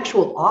 The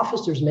actual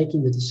officers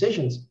making the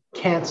decisions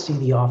can't see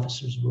the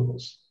officers'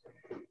 rules,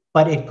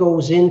 but it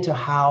goes into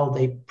how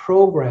they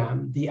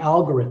program the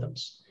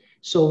algorithms.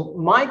 So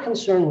my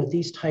concern with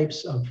these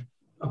types of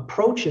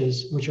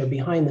approaches, which are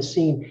behind the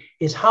scene,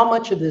 is how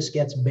much of this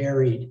gets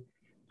buried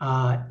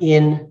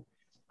in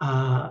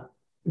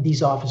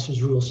these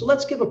officers' rules. So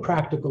let's give a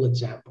practical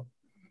example.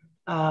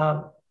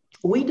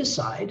 We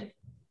decide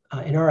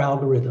in our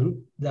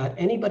algorithm that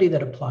anybody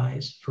that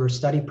applies for a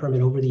study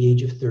permit over the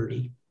age of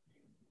 30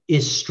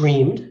 is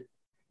streamed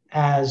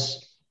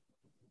as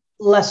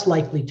less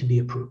likely to be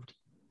approved.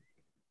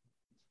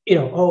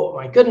 Oh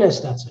my goodness,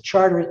 that's a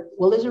charter.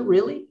 Well, is it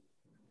really?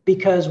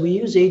 Because we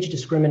use age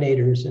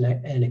discriminators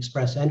and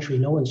express entry.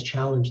 No one's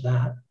challenged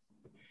that.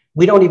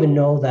 We don't even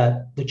know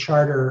that the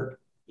charter,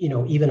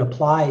 even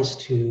applies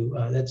to,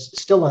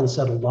 that's still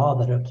unsettled law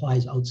that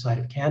applies outside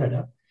of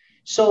Canada.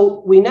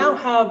 So we now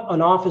have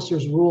an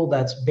officer's rule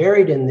that's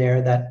buried in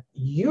there that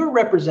you're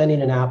representing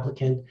an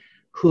applicant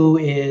who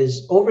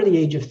is over the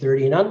age of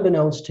 30, and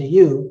unbeknownst to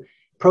you,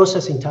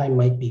 processing time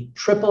might be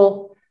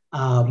triple,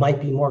 might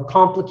be more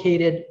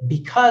complicated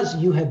because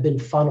you have been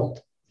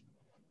funneled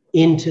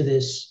into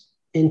this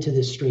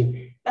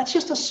stream. That's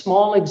just a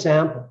small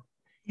example.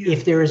 Yeah.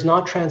 If there is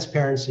not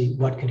transparency,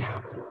 what could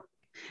happen?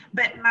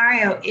 But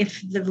Mario,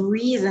 if the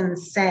reason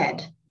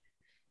said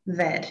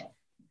that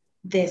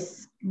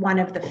this one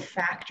of the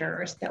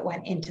factors that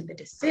went into the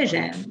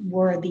decision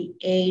were the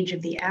age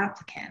of the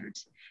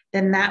applicant,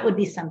 then that would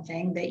be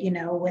something that,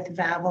 with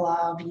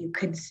Vavilov, you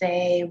could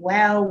say,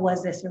 well,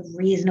 was this a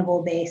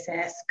reasonable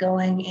basis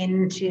going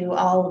into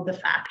all of the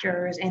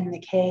factors in the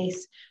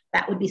case?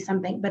 That would be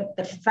something. But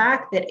the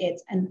fact that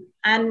it's an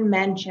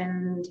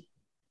unmentioned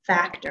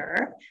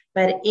factor,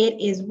 but it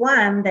is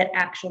one that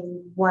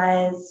actually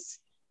was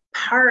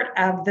part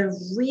of the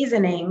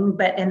reasoning,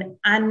 but an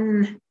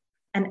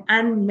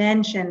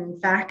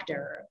unmentioned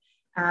factor.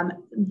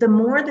 The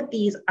more that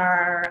these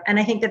are, and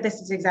I think that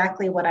this is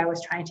exactly what I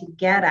was trying to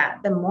get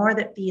at, the more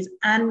that these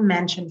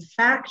unmentioned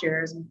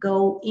factors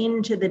go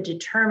into the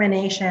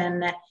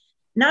determination,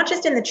 not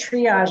just in the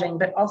triaging,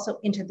 but also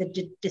into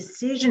the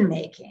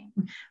decision-making,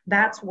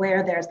 that's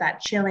where there's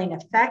that chilling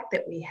effect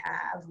that we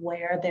have,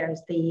 where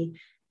there's the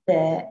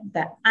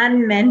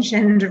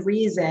unmentioned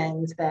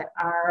reasons that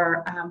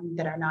are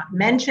not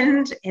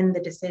mentioned in the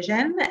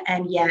decision,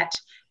 and yet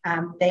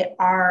they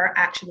are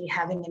actually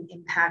having an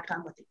impact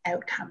on what the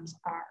outcomes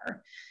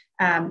are.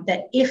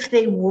 That if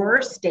they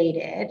were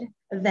stated,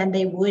 then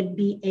they would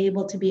be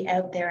able to be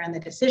out there in the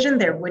decision.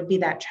 There would be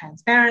that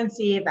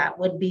transparency. That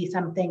would be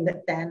something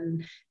that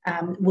then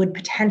would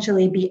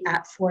potentially be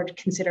up for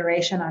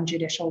consideration on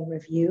judicial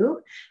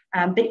review.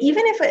 But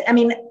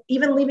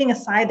even leaving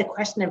aside the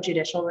question of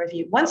judicial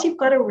review, once you've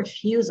got a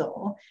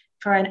refusal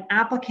for an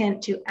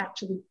applicant to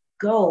actually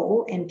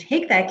go and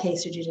take that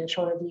case to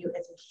judicial review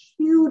is a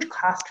huge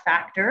cost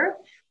factor.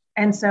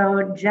 And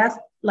so just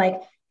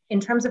like in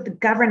terms of the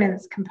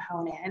governance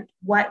component,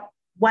 what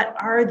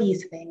are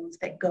these things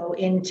that go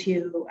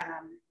into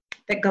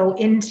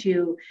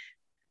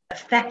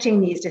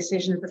affecting these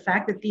decisions? The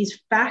fact that these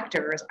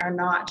factors are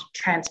not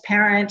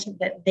transparent,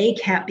 that they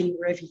can't be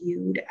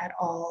reviewed at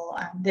all.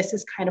 This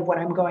is kind of what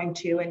I'm going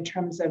to in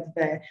terms of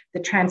the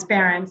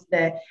transparency.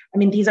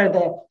 These are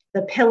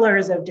the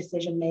pillars of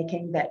decision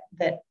making that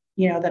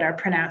are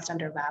pronounced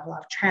under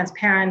Vavilov: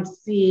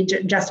 transparency,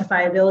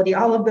 justifiability,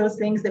 all of those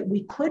things that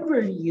we could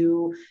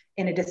review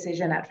in a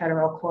decision at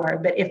federal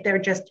court. But if they're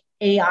just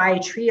AI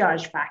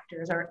triage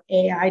factors or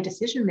AI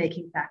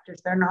decision-making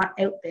factors, they're not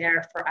out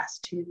there for us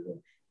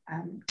to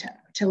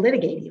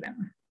litigate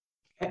even.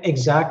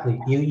 Exactly.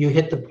 You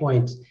hit the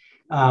point.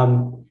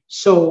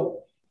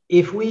 So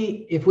if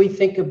we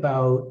think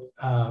about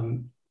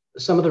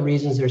some of the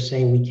reasons they're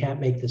saying we can't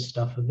make this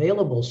stuff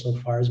available so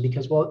far is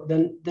because, well,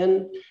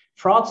 then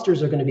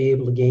fraudsters are going to be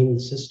able to game the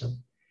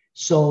system.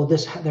 So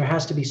there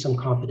has to be some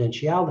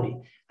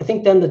confidentiality. I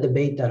think then the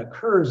debate that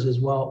occurs is,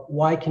 well,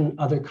 why can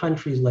other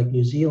countries like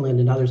New Zealand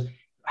and others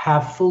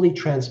have fully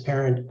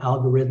transparent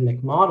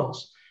algorithmic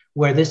models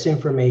where this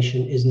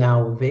information is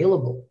now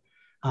available?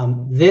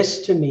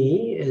 This, to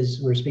me,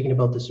 we were speaking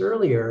about this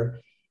earlier,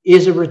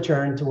 is a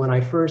return to when I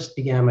first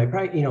began my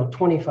practice,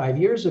 25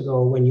 years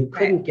ago, when you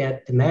couldn't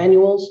get the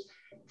manuals.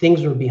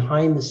 Things were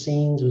behind the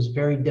scenes. It was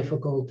very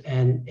difficult,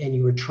 and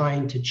you were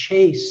trying to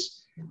chase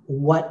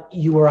what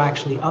you were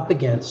actually up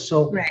against.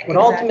 So what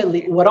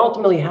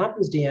ultimately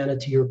happens, Deanna,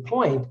 to your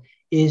point,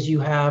 is you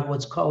have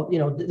what's called,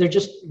 they're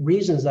just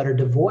reasons that are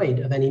devoid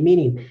of any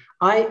meaning.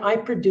 I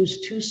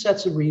produced two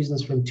sets of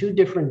reasons from two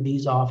different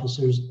visa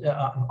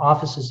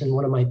offices in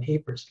one of my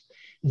papers.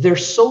 They're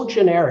so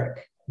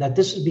generic that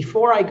this is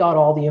before I got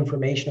all the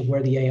information of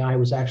where the AI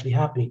was actually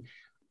happening.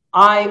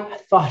 I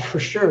thought for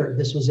sure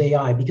this was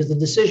AI because the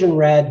decision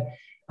read,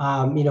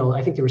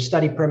 I think there were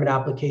study permit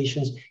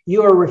applications.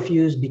 You are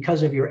refused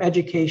because of your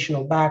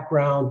educational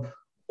background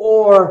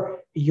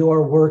or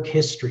your work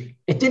history.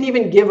 It didn't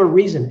even give a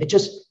reason. It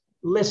just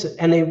listed,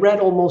 and they read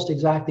almost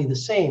exactly the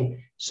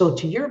same. So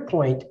to your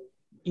point,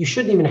 you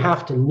shouldn't even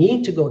have to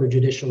need to go to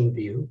judicial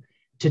review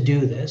to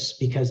do this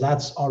because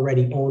that's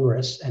already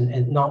onerous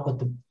and not what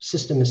the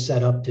system is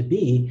set up to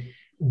be.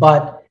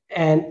 But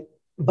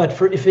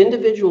if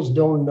individuals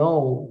don't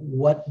know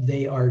what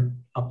they are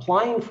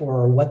applying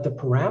for or what the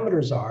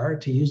parameters are,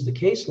 to use the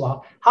case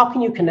law, how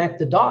can you connect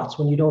the dots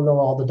when you don't know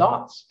all the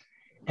dots?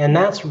 And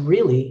that's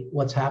really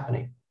what's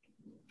happening.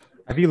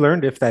 Have you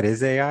learned if that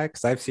is AI?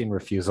 Because I've seen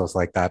refusals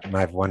like that, and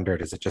I've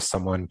wondered, is it just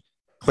someone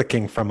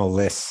clicking from a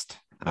list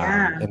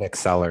in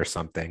Excel or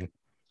something?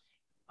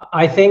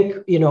 I think,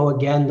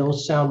 again,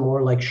 those sound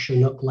more like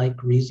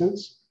Chinook-like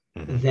reasons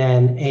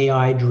than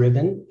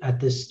AI-driven at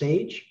this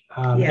stage.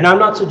 And I'm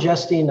not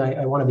suggesting,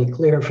 I want to be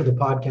clear for the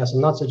podcast,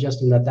 I'm not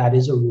suggesting that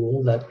is a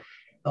rule, that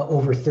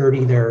over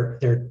 30, they're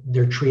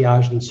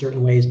triaged in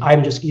certain ways.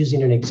 I'm just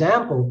using an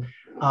example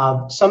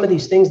of some of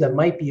these things that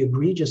might be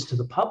egregious to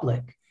the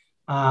public.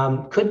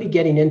 Could be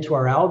getting into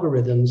our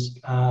algorithms,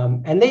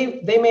 and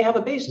they may have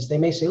a basis. They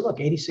may say, look,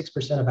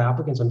 86% of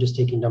applicants, I'm just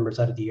taking numbers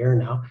out of the air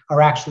now,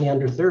 are actually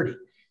under 30.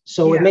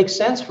 So it makes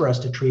sense for us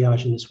to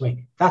triage in this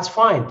way. That's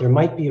fine. There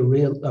might be a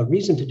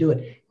reason to do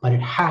it, but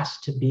it has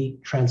to be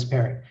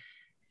transparent.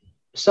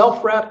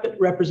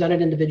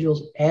 Self-represented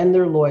individuals and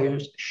their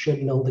lawyers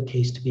should know the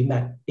case to be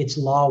met. It's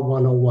Law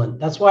 101.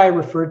 That's why I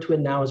refer to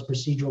it now as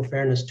Procedural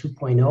Fairness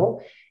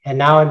 2.0. And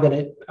now I'm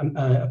going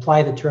to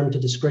apply the term to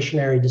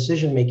discretionary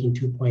decision-making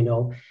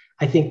 2.0.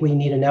 I think we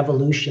need an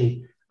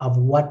evolution of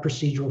what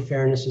procedural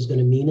fairness is going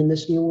to mean in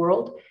this new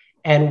world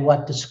and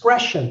what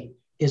discretion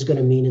is going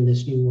to mean in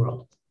this new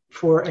world.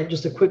 For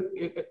just a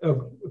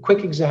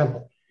quick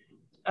example,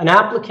 an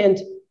applicant,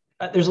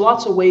 there's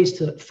lots of ways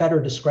to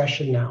fetter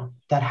discretion now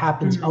that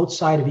happens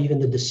outside of even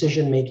the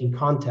decision-making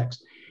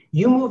context.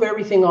 You move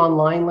everything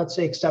online, let's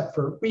say, except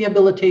for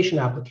rehabilitation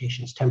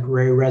applications,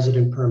 temporary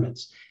resident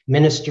permits,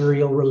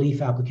 ministerial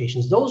relief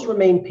applications. Those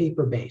remain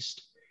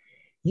paper-based.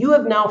 You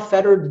have now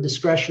fettered the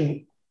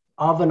discretion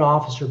of an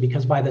officer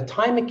because by the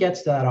time it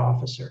gets to that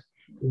officer,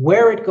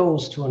 where it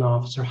goes to an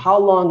officer, how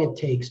long it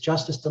takes,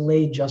 justice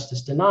delayed,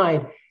 justice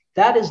denied,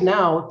 that is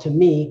now, to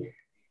me,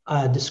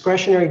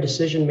 discretionary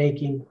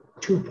decision-making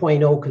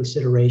 2.0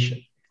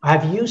 consideration.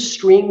 Have you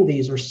streamed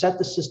these or set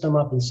the system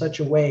up in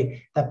such a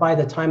way that by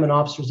the time an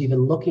officer is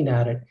even looking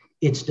at it,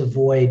 it's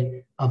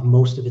devoid of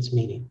most of its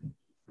meaning?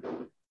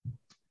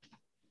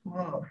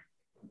 Whoa.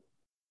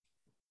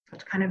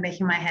 It's kind of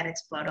making my head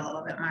explode a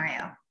little bit,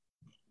 Mario.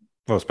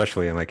 Well,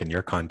 especially in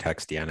your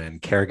context, Deanna,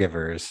 and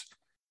caregivers,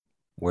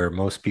 where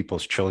most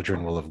people's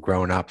children will have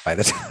grown up by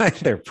the time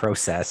they're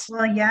processed.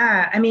 Well,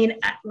 yeah. I mean,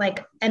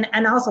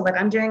 and also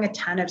I'm doing a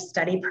ton of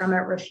study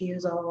permit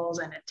refusals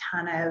and a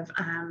ton of,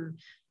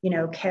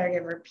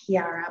 caregiver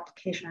PR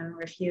application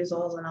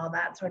refusals and all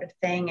that sort of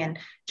thing. And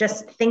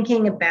just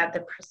thinking about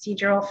the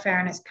procedural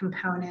fairness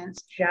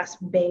components just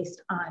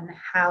based on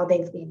how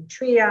they've been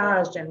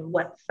triaged and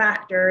what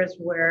factors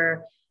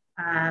were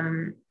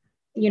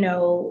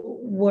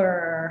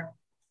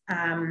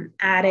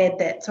added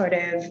that sort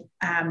of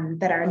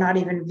that are not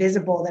even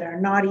visible, that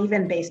are not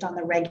even based on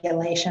the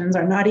regulations,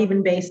 or not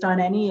even based on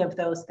any of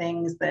those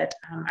things that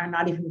are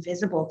not even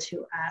visible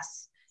to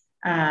us.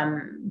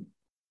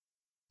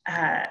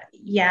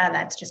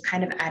 That's just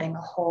kind of adding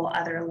a whole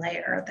other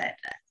layer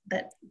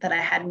that I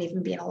hadn't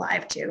even been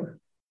alive to.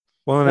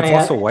 Well, and it's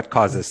also what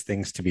causes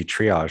things to be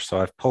triaged. So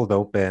I've pulled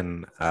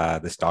open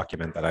this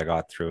document that I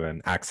got through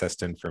an Access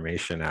to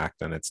Information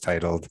Act, and it's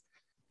titled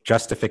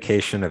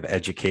Justification of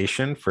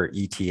Education for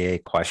ETA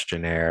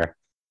Questionnaire,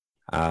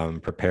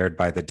 prepared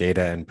by the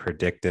Data and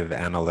Predictive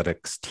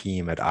Analytics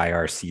team at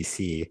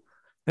IRCC.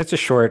 It's a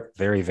short,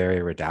 very, very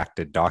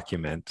redacted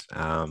document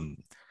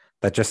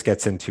that just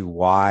gets into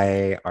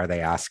why are they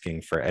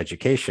asking for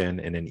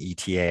education in an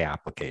ETA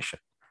application.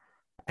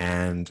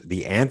 And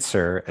the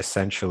answer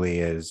essentially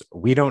is,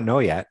 we don't know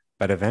yet,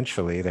 but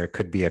eventually there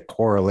could be a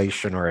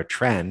correlation or a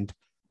trend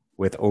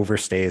with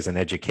overstays in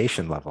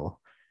education level.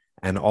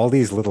 And all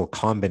these little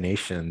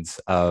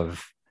combinations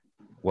of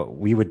what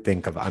we would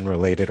think of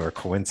unrelated or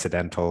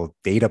coincidental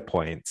data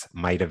points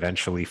might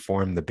eventually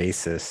form the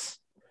basis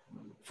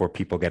for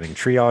people getting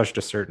triaged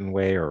a certain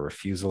way or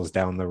refusals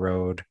down the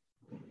road.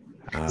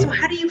 So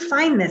how do you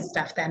find this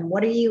stuff then?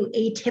 What are you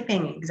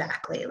atyping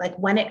exactly? Like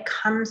when it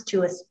comes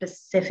to a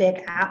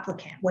specific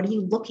applicant, what are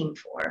you looking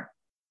for?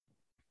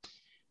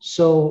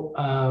 So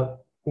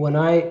when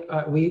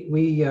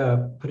we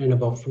put in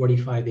about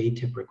 45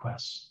 ATIP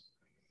requests,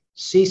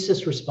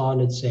 CSIS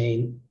responded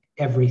saying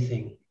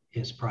everything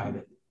is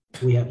private.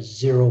 We have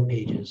 0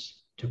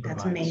 pages to provide.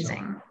 That's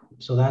amazing.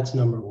 So that's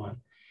number one.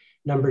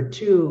 Number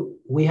two,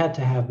 we had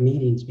to have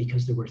meetings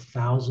because there were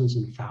thousands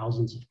and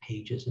thousands of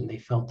pages, and they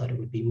felt that it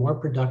would be more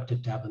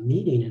productive to have a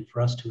meeting and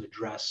for us to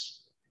address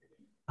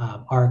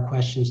our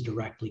questions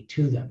directly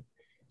to them.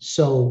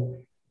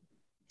 So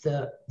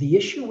the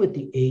issue with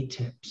the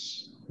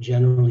ATIPs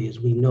generally, as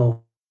we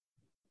know,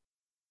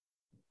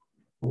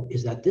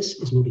 is that this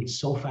is moving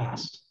so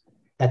fast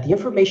that the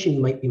information you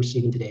might be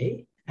receiving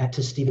today,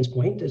 to Stephen's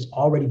point, has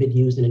already been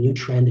used in a new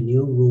trend, a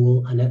new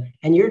rule,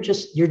 and you're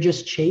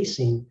just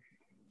chasing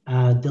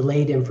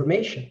delayed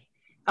information.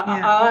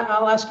 Yeah.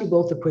 I'll ask you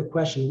both a quick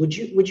question. Would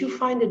you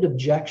find it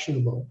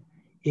objectionable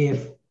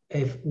if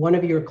one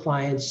of your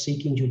clients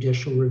seeking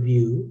judicial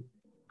review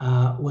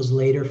was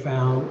later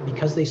found,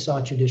 because they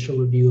sought judicial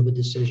review of a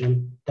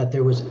decision, that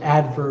there was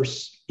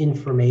adverse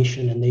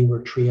information and they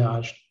were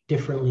triaged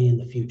differently in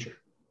the future?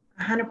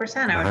 100%.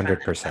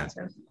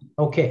 100%.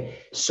 Okay,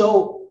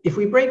 so if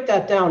we break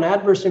that down,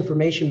 adverse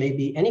information may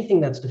be anything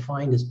that's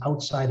defined as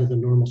outside of the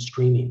normal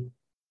streaming.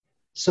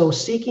 So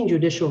seeking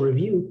judicial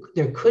review,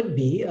 there could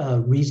be a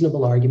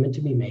reasonable argument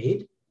to be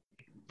made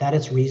that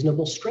it's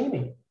reasonable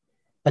streaming.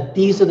 But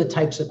these are the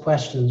types of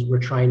questions we're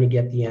trying to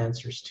get the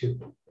answers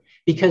to.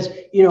 Because,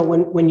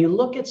 when you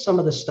look at some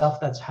of the stuff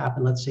that's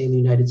happened, let's say in the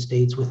United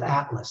States with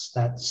Atlas,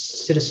 that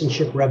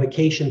citizenship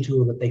revocation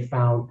tool that they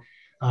found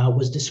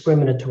was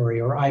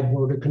discriminatory, or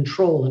border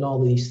control and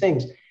all of these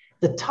things.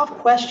 The tough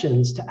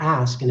questions to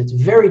ask, and it's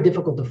very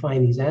difficult to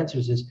find these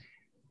answers, is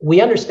we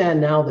understand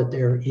now that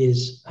there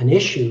is an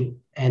issue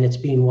and it's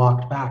being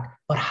walked back,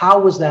 but how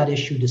was that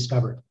issue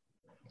discovered?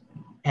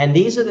 And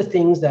these are the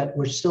things that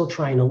we're still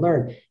trying to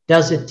learn.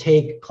 Does it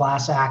take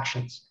class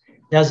actions?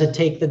 Does it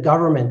take the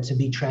government to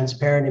be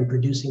transparent in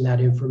producing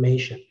that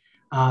information?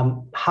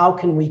 How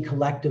can we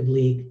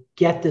collectively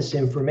get this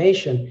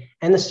information?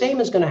 And the same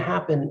is going to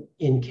happen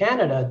in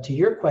Canada. To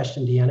your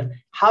question, Deanna,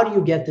 how do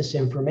you get this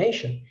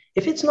information?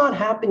 If it's not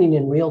happening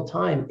in real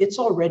time, it's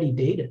already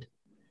dated.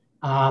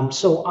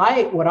 So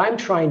what I'm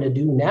trying to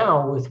do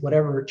now with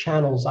whatever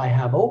channels I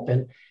have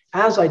open,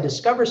 as I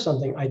discover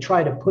something, I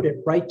try to put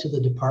it right to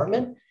the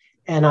department.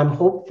 And I'm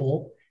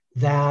hopeful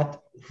that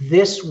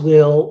this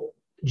will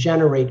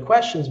generate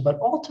questions. But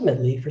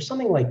ultimately, for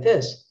something like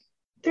this,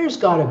 there's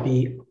got to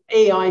be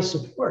AI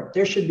support.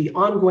 There should be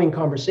ongoing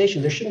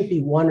conversation. There shouldn't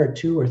be one or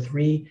two or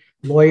three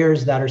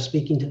lawyers that are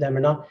speaking to them or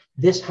not.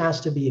 This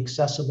has to be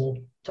accessible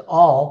to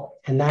all.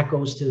 And that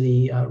goes to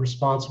the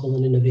responsible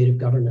and innovative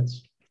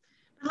governance.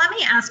 Let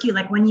me ask you,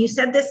 when you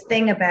said this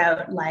thing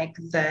about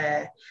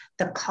the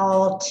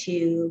call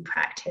to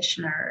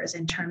practitioners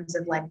in terms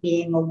of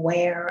being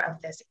aware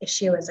of this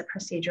issue as a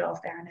procedural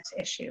fairness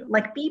issue,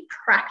 be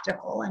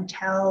practical and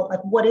tell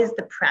what is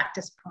the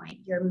practice point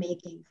you're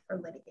making for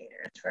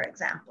litigators, for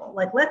example.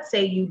 Let's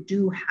say you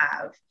do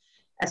have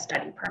a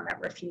study permit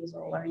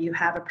refusal or you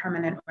have a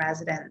permanent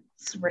residence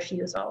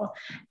refusal.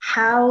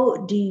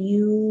 How do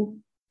you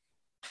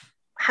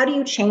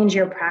change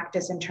your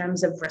practice in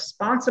terms of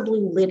responsibly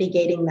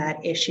litigating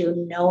that issue,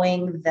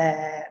 knowing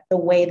the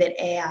way that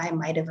AI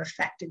might have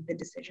affected the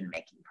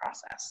decision-making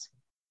process?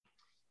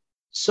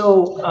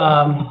 So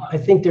I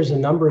think there's a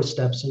number of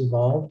steps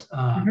involved.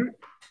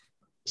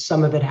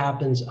 Some of it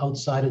happens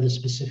outside of the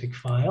specific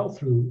file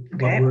through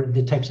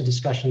the types of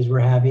discussions we're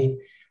having,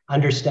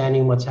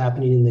 understanding what's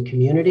happening in the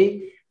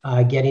community,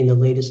 getting the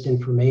latest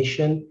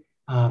information,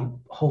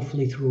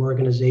 hopefully through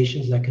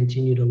organizations that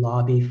continue to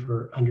lobby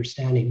for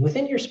understanding.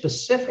 Within your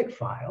specific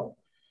file,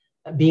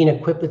 being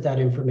equipped with that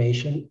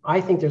information,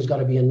 I think there's got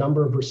to be a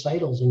number of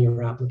recitals in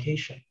your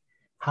application.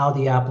 How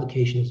the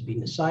application is being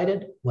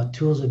decided, what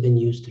tools have been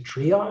used to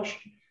triage,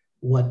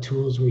 what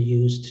tools were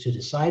used to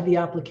decide the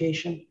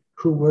application,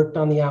 who worked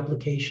on the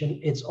application.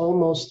 It's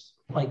almost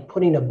like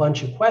putting a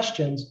bunch of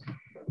questions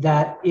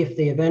that if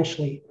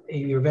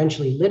you're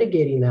eventually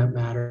litigating that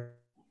matter,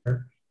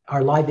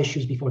 are live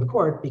issues before the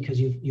court because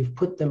you've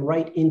put them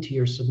right into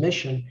your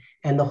submission.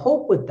 And the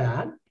hope with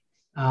that,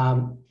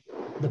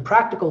 the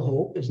practical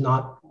hope is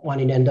not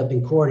wanting to end up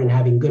in court and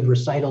having good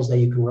recitals that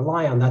you can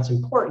rely on. That's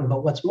important.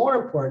 But what's more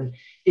important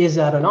is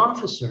that an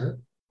officer,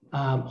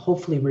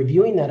 hopefully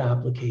reviewing that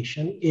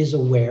application, is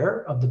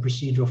aware of the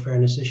procedural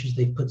fairness issues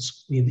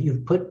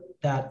you've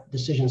put that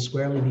decision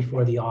squarely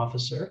before the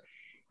officer.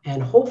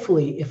 And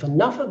hopefully, if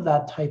enough of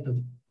that type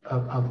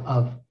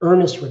of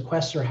earnest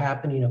requests are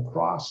happening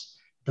across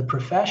the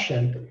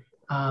profession,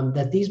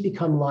 that these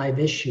become live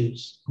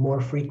issues more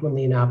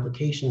frequently in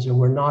applications, and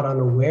we're not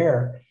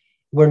unaware.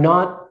 We're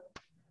not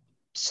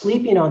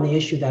sleeping on the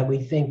issue that we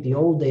think the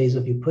old days,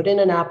 if you put in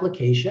an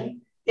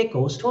application, it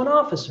goes to an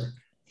officer.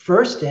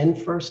 First in,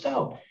 first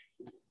out.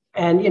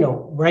 And,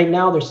 right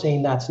now they're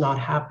saying that's not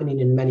happening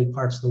in many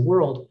parts of the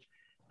world.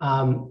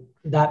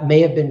 That may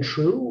have been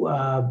true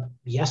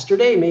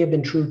yesterday, may have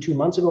been true 2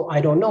 months ago. I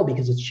don't know,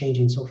 because it's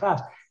changing so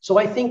fast. So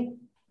I think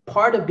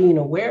part of being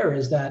aware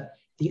is that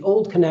the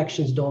old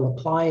connections don't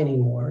apply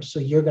anymore.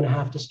 So you're going to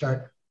have to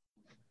start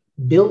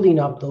building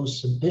up those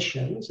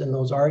submissions and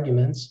those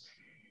arguments.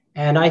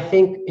 And I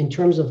think in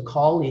terms of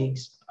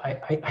colleagues,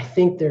 I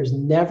think there's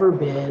never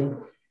been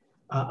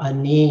a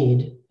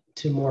need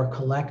to more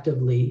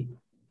collectively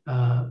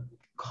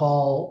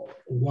call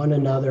one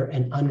another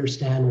and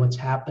understand what's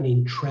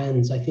happening,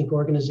 trends. I think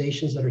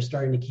organizations that are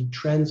starting to keep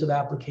trends of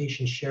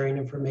applications, sharing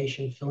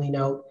information, filling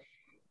out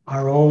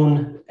our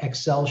own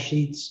Excel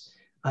sheets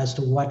as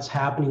to what's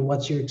happening,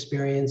 what's your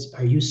experience,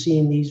 are you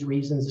seeing these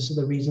reasons? This is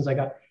the reasons I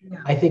got.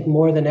 Yeah. I think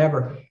more than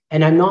ever.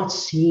 And I'm not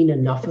seeing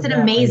enough of that. It's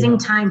an amazing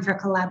time for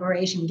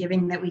collaboration,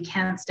 given that we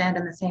can't stand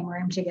in the same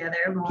room together.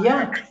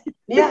 Yeah,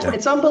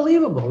 it's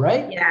unbelievable,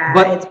 right? Yeah,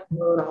 but it's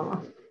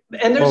brutal.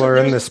 And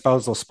there's in the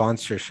spousal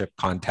sponsorship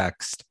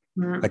context,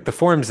 like the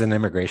forms in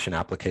immigration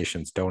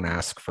applications don't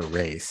ask for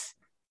race.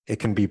 It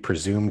can be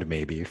presumed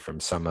maybe from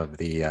some of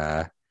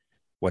the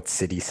what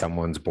city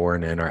someone's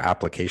born in or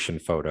application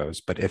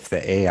photos. But if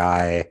the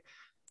AI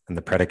and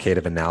the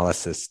predicative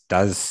analysis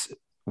does,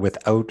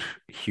 without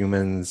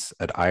humans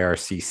at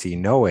IRCC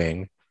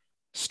knowing,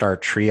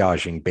 start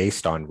triaging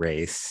based on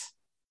race,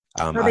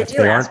 if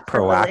they aren't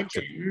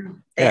proactive,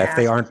 if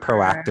they aren't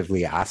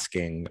proactively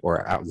asking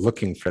or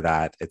looking for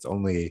that, it's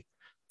only,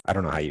 I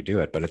don't know how you do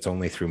it, but it's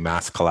only through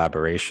mass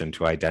collaboration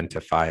to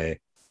identify,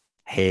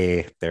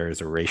 hey, there's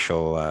a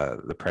racial,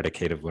 the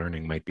predicative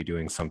learning might be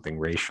doing something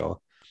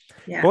racial.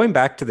 Yeah. Going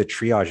back to the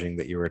triaging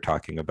that you were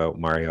talking about,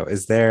 Mario,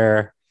 is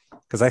there,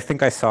 because I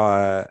think I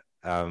saw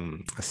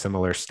a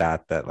similar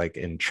stat that like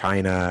in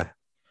China,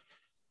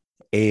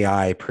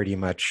 AI pretty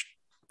much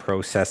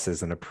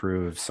processes and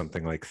approves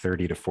something like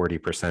 30 to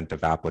 40%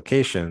 of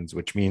applications,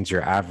 which means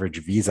your average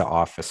visa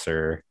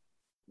officer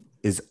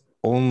is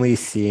only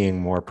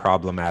seeing more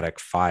problematic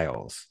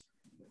files.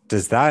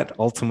 Does that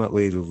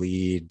ultimately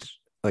lead,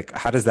 like,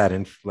 how does that,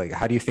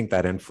 how do you think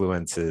that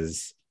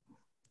influences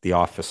the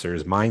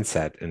officer's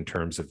mindset in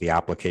terms of the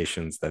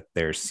applications that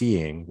they're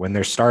seeing when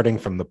they're starting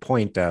from the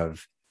point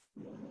of,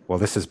 well,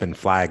 this has been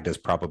flagged as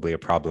probably a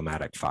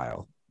problematic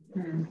file?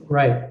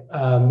 Right.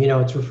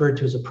 It's referred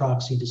to as a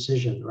proxy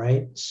decision,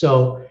 right?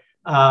 So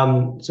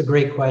it's a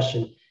great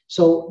question.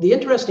 So the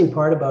interesting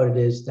part about it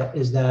is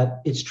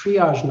that it's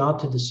triage not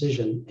to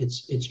decision.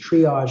 It's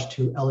triage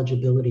to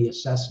eligibility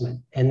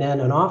assessment. And then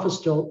an office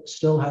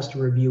still has to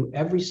review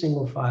every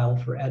single file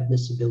for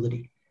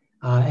admissibility.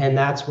 And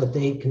that's what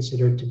they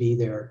consider to be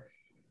their,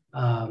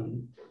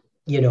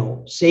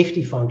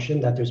 safety function,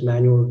 that there's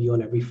manual review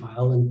on every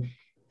file. And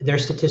their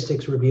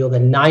statistics reveal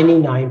that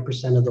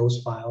 99% of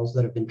those files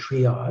that have been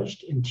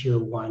triaged in Tier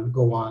 1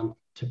 go on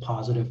to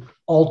positive,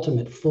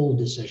 ultimate, full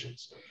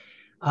decisions.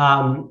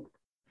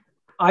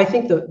 I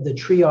think the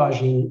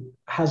triaging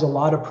has a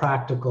lot of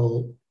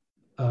practical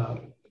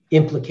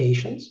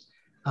implications.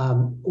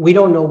 We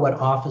don't know what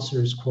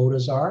officers'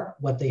 quotas are,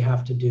 what they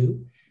have to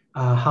do,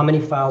 how many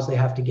files they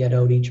have to get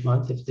out each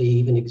month, if they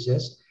even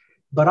exist.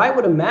 But I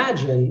would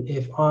imagine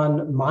if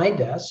on my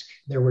desk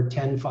there were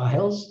 10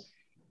 files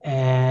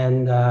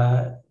and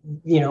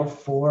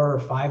 4 or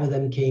 5 of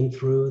them came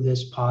through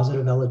this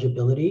positive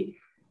eligibility,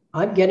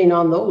 I'm getting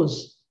on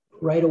those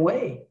right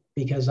away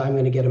because I'm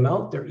going to get them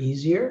out. They're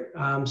easier.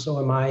 So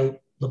am I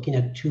looking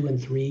at 2 and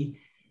 3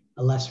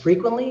 less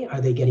frequently?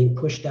 Are they getting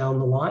pushed down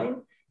the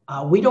line?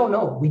 We don't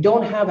know. We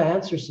don't have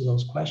answers to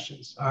those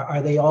questions.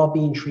 Are they all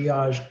being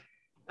triaged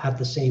at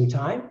the same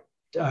time?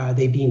 Are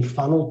they being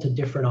funneled to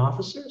different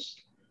officers?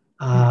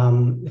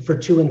 For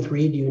 2 and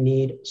 3, do you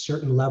need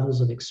certain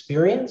levels of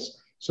experience?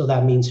 So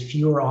that means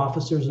fewer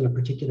officers in a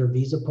particular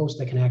visa post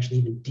that can actually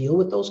even deal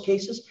with those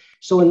cases.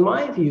 So in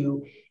my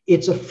view,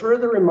 it's a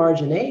further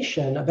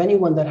emargination of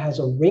anyone that has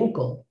a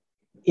wrinkle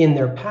in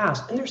their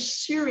past. And there's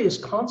serious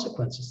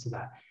consequences to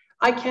that.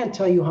 I can't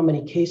tell you how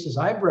many cases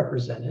I've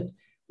represented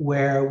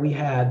where we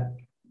had,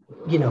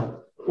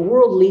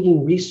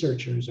 world-leading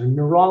researchers or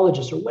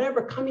neurologists or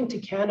whatever coming to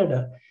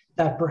Canada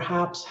that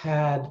perhaps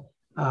had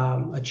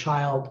a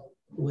child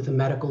with a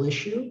medical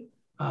issue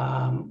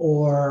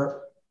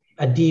or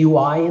a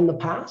DUI in the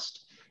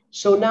past.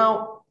 So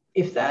now,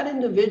 if that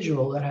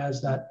individual that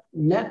has that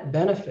net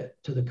benefit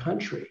to the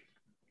country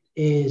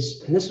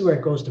is, and this is where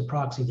it goes to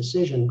proxy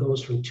decision,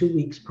 goes from 2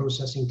 weeks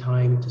processing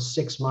time to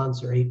 6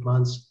 months or 8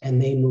 months,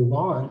 and they move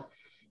on,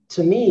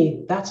 to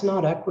me, that's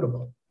not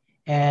equitable.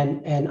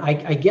 And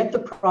I get the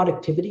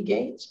productivity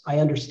gains. I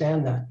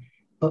understand that.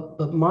 But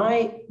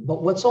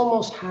what's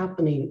almost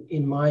happening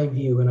in my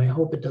view, and I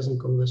hope it doesn't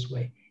go this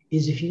way,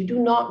 is if you do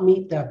not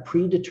meet that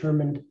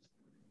predetermined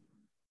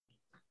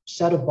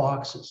set of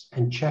boxes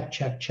and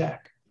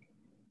check,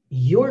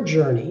 your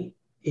journey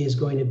is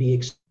going to be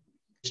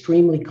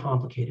extremely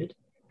complicated.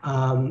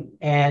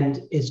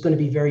 And it's going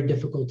to be very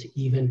difficult to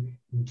even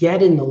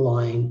get in the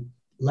line,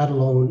 let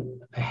alone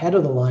ahead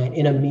of the line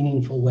in a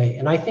meaningful way.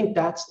 And I think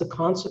that's the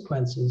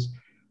consequences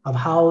of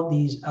how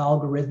these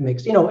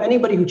algorithmics,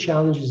 anybody who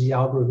challenges the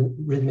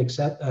algorithmic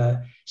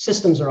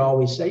systems are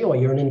always say, oh,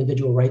 you're an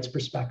individual rights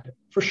perspective,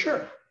 for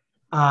sure.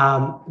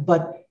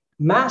 But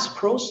mass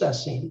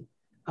processing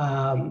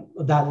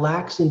that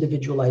lacks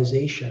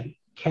individualization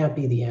can't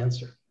be the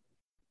answer.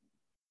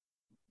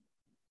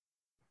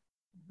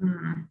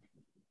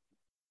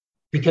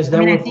 Because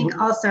then I think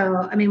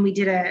also, we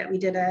did a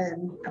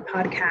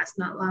podcast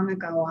not long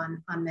ago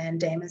on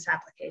mandamus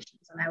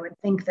applications, and I would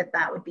think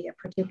that would be a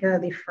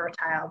particularly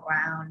fertile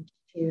ground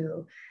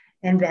to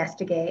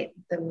investigate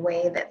the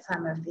way that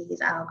some of these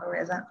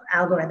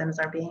algorithms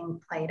are being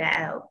played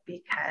out,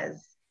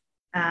 because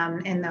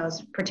in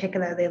those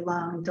particularly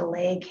long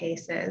delay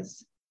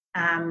cases,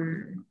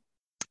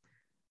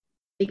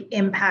 the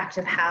impact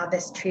of how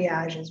this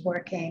triage is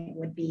working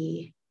would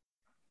be,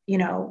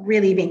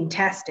 really being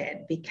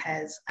tested,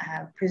 because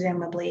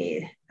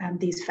presumably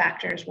these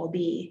factors will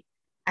be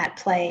at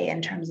play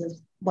in terms of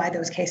why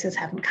those cases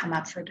haven't come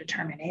up for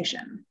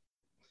determination.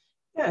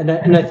 Yeah,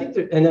 and I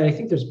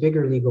think there's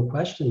bigger legal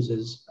questions,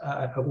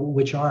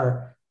 which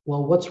are,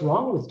 well, what's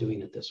wrong with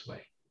doing it this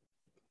way?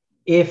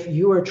 If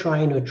you are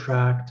trying to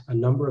attract a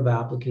number of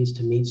applicants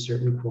to meet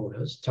certain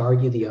quotas, to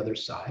argue the other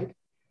side,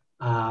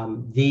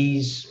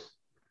 these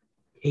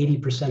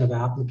 80% of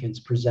applicants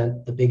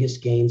present the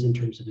biggest gains in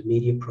terms of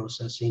immediate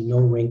processing, no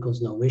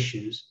wrinkles, no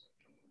issues,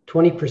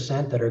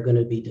 20% that are going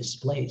to be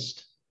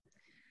displaced.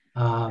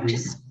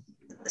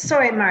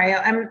 Sorry, Mario,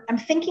 I'm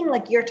thinking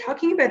like you're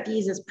talking about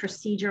these as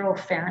procedural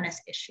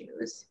fairness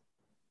issues.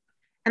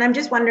 And I'm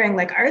just wondering,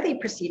 like, are they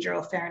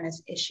procedural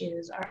fairness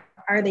issues?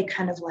 Are they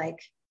kind of like,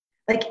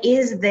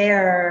 is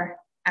there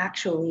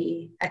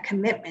actually a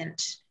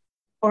commitment,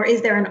 or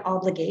is there an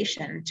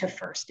obligation to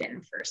first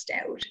in, first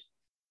out?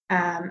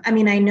 I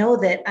mean, I know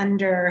that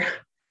under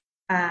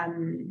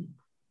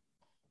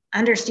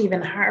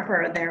Stephen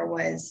Harper, there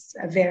was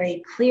a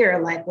very clear,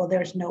 like, well,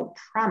 there's no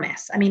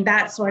promise. I mean,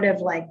 that sort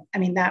of like, I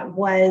mean, that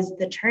was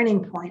the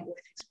turning point with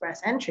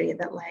Express Entry,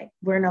 that like,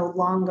 we're no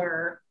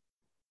longer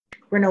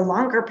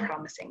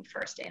promising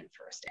first in,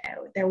 first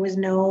out. There was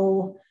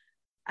no,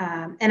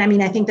 and I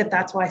mean, I think that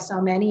that's why so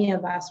many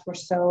of us were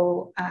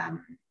so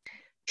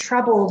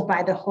troubled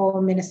by the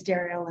whole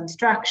ministerial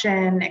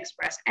instruction,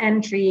 Express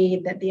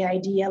Entry, that the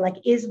idea, like,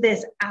 is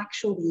this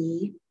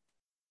actually,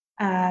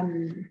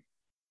 I'm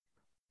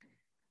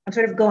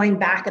sort of going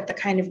back at the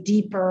kind of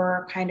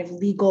deeper kind of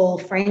legal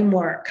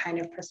framework kind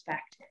of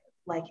perspective.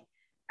 Like,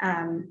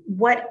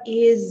 what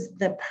is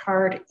the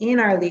part in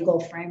our legal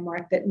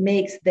framework that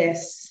makes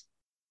this,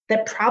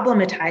 that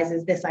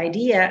problematizes this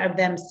idea of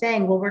them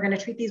saying, well, we're going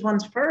to treat these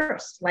ones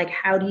first? Like,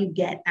 how do you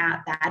get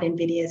at that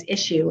invidious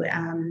issue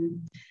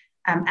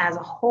as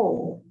a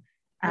whole?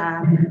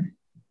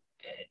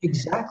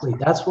 Exactly.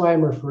 That's why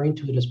I'm referring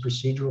to it as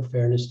procedural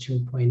fairness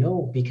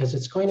 2.0, because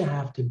it's going to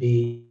have to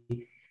be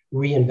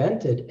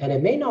reinvented, and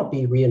it may not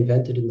be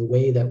reinvented in the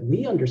way that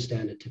we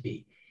understand it to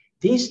be.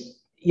 These,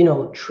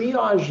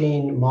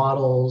 triaging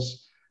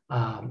models,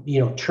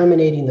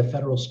 terminating the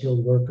federal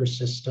skilled worker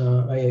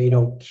system,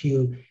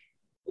 queue,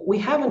 we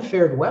haven't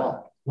fared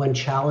well when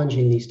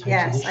challenging these types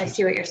of issues. Yes, I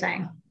see what you're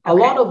saying. Okay. A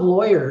lot of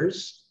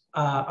lawyers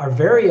are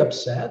very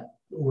upset,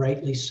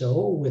 rightly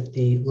so, with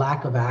the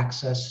lack of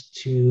access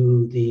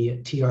to the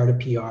TR to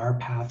PR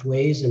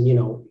pathways, and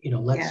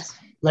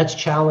let's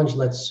challenge,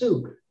 let's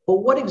sue.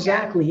 But what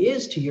exactly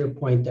is, to your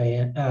point,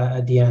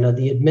 Deanna,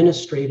 the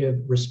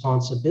administrative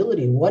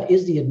responsibility? What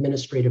is the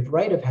administrative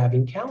right of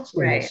having counsel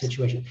in that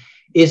situation?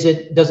 Does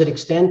it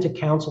extend to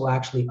counsel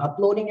actually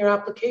uploading your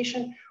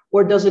application,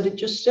 or does it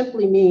just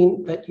simply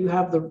mean that you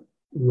have the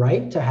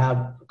right to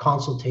have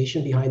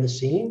consultation behind the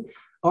scene,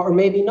 or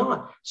maybe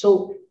not?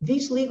 So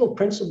these legal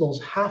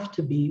principles have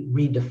to be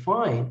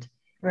redefined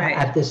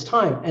at this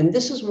time. And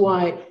this is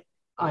why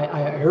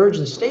I urge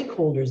the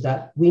stakeholders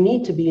that we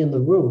need to be in the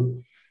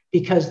room,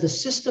 because the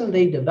system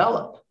they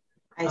develop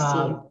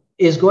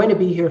is going to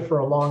be here for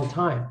a long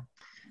time.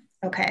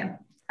 Okay,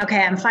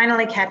 I'm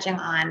finally catching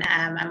on.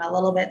 I'm a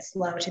little bit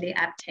slow to the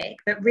uptake,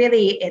 but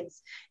really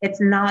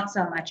it's not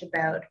so much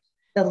about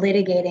the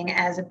litigating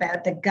as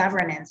about the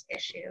governance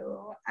issue,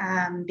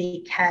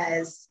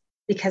 because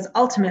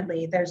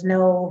ultimately there's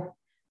no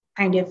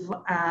kind of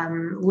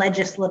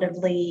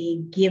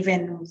legislatively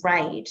given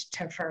right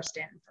to first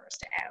in,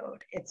 first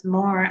out. It's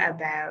more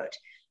about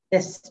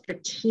this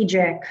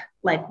strategic,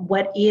 like,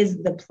 what is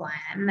the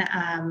plan?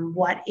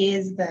 What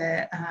is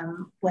the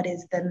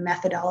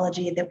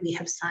methodology that we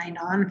have signed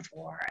on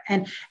for?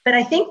 But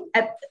I think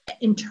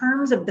in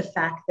terms of the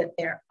fact that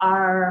there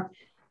are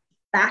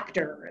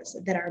factors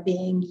that are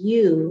being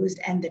used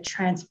and the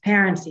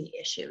transparency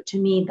issue, to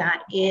me,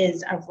 that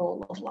is a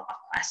rule of law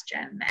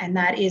question. And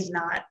that is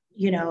not,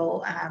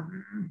 do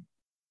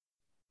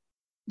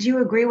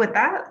you agree with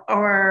that?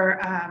 Or,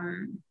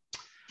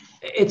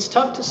 it's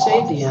tough to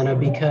say, Deanna,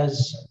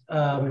 because,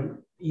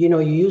 you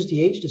use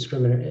the age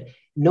discriminator.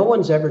 No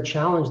one's ever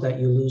challenged that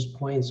you lose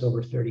points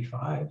over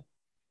 35,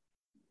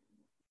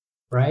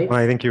 right? Well,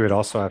 I think you would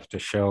also have to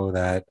show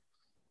that,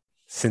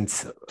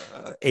 since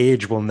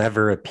age will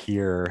never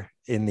appear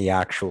in the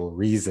actual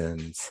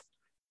reasons,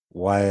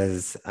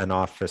 was an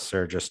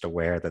officer just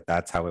aware that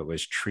that's how it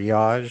was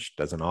triaged?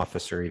 Does an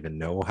officer even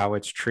know how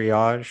it's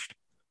triaged?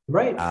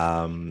 Right.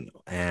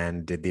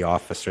 And did the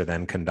officer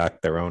then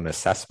conduct their own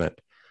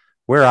assessment?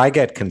 Where I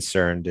get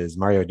concerned is,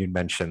 Mario, you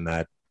mentioned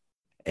that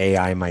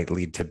AI might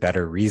lead to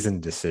better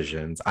reasoned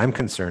decisions. I'm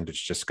concerned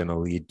it's just going to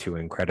lead to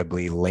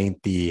incredibly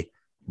lengthy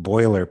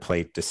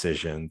boilerplate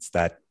decisions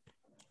that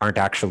aren't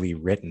actually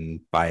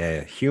written by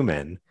a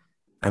human.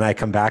 And I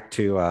come back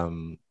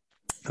to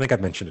I think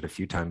I've mentioned it a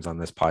few times on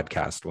this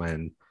podcast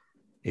when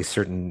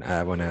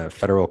when a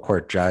federal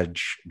court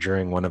judge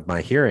during one of my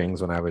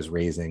hearings, when I was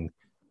raising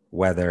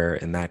whether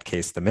in that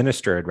case the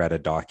minister had read a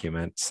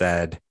document,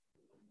 said,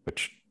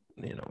 which,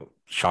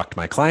 shocked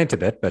my client a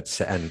bit,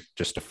 and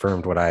just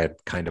affirmed what I had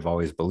kind of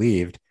always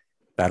believed,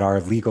 that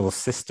our legal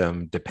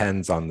system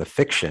depends on the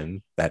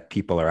fiction that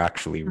people are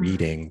actually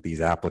reading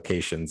these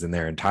applications in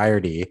their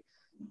entirety.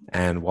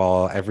 And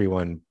while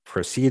everyone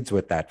proceeds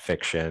with that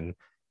fiction,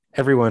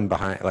 everyone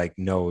behind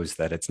knows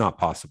that it's not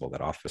possible that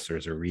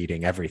officers are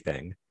reading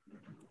everything.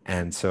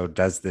 And so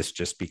does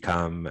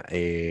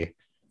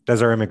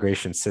our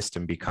immigration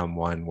system become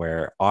one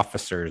where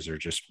officers are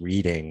just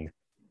reading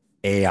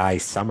AI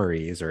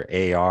summaries or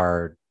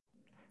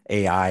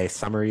AI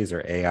summaries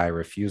or AI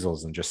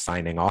refusals and just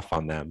signing off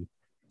on them,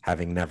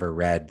 having never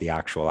read the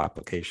actual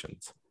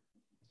applications?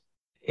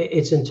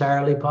 It's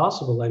entirely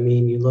possible. I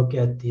mean, you look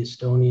at the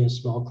Estonian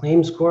Small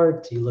Claims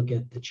Court, you look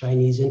at the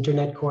Chinese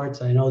Internet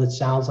Courts. I know that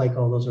sounds like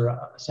all those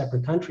are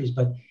separate countries,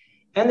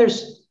 and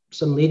there's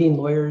some leading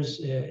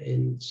lawyers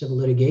in civil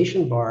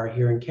litigation bar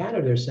here in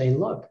Canada. They're saying,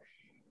 look,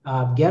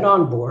 get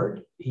on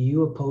board.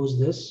 You oppose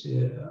this,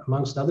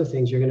 amongst other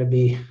things, you're going to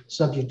be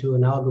subject to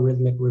an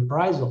algorithmic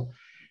reprisal.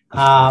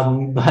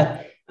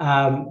 But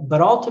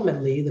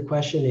ultimately, the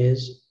question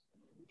is,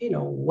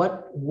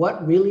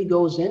 what really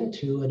goes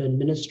into an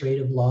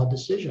administrative law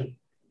decision?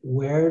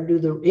 Where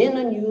in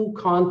a new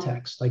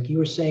context, like you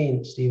were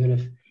saying, Stephen,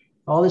 if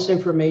all this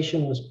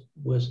information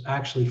was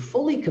actually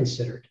fully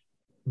considered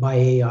by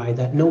AI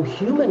that no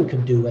human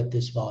could do at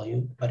this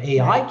volume, but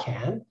AI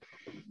can,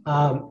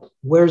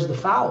 where's the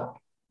foul?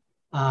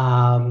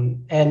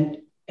 And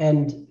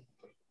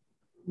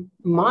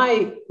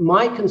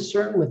my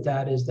concern with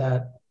that is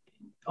that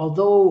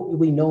although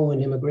we know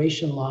in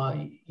immigration law,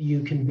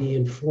 you can be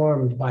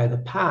informed by the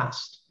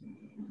past,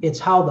 it's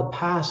how the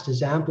past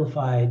is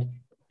amplified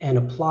and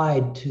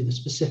applied to the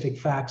specific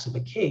facts of a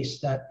case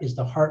that is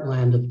the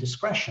heartland of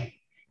discretion,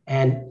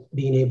 and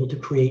being able to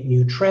create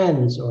new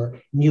trends or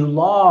new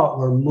law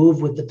or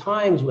move with the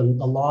times when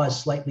the law is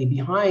slightly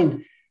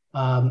behind,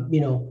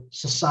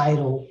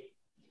 societal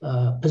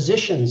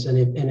positions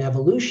and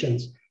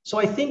evolutions. So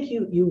I think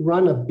you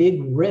run a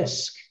big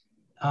risk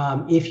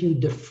if you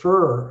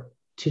defer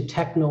to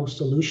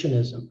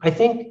techno-solutionism. I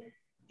think,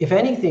 if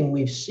anything,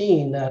 we've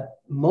seen that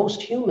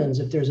most humans,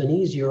 if there's an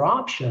easier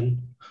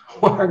option,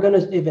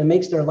 if it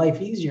makes their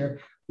life easier,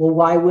 well,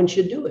 why wouldn't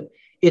you do it?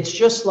 It's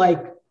just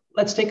like,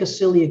 let's take a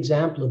silly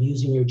example of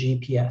using your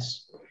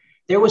GPS.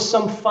 There was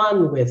some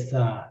fun with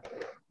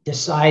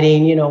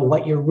deciding,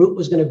 what your route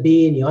was going to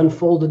be, and you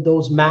unfolded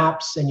those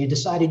maps and you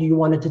decided you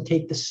wanted to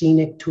take the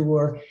scenic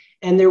tour.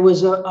 And there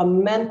was a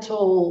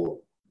mental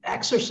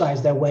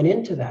exercise that went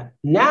into that.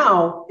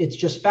 Now it's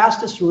just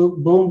fastest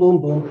route, boom, boom,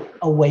 boom,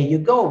 away you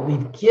go.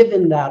 We've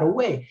given that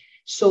away.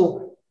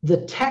 So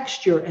the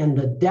texture and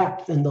the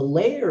depth and the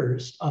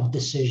layers of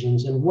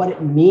decisions and what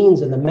it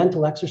means and the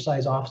mental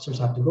exercise officers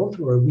have to go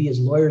through, or we as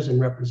lawyers and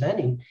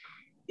representing,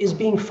 is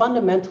being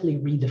fundamentally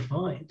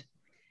redefined.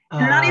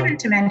 And not even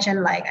to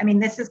mention,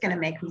 this is going to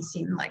make me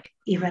seem like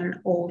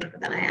even older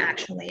than I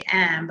actually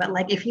am. But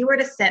if you were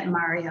to set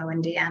Mario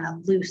and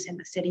Deanna loose in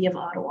the city of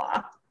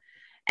Ottawa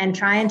and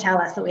try and tell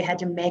us that we had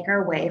to make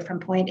our way from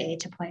point A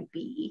to point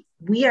B,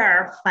 we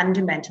are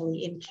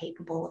fundamentally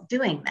incapable of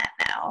doing that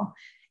now.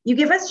 You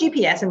give us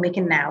GPS and we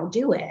can now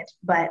do it.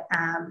 But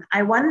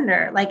I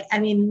wonder,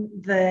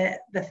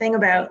 the thing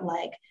about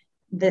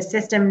the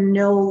system,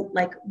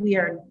 we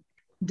are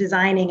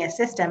designing a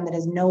system that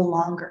is no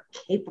longer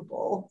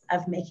capable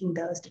of making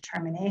those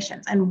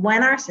determinations. And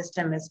when our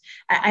system is,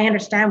 I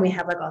understand we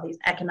have all these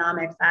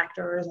economic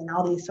factors and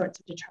all these sorts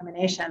of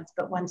determinations,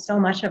 but when so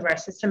much of our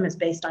system is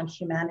based on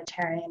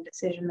humanitarian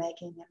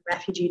decision-making and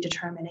refugee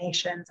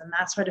determinations and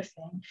that sort of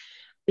thing,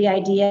 the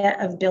idea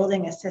of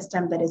building a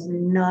system that is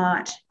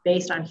not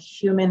based on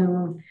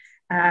human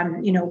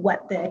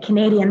what the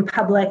Canadian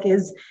public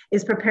is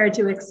prepared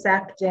to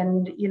accept,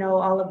 and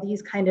all of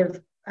these kind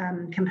of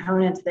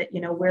components that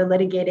we're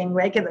litigating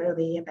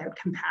regularly about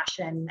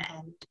compassion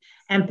and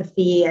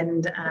empathy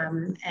and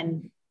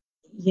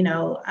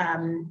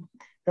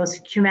those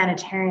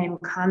humanitarian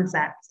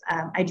concepts.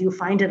 I do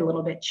find it a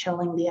little bit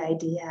chilling, the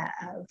idea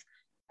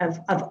of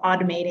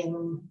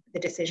automating the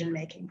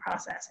decision-making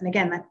process. And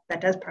again,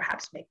 that does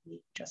perhaps make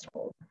me just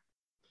old.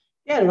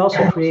 Yeah, and it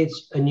also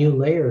creates a new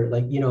layer.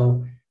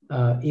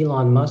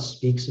 Elon Musk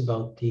speaks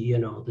about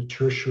the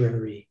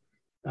tertiary,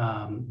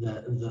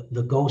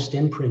 the ghost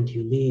imprint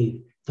you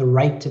leave, the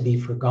right to be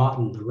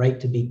forgotten, the right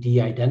to be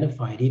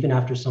de-identified. Even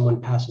after someone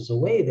passes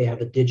away, they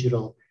have a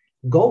digital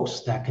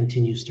ghost that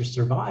continues to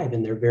survive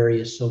in their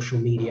various social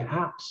media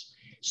apps.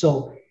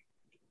 So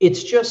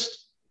it's just,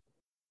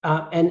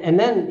 and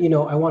then,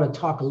 I want to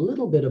talk a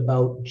little bit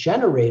about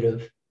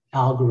generative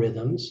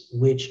algorithms,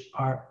 which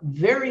are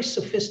very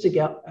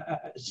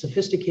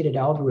sophisticated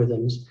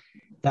algorithms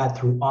that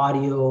through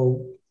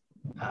audio,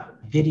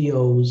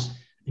 videos,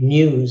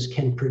 news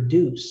can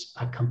produce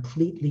a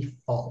completely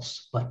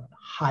false but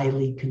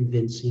highly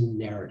convincing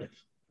narrative.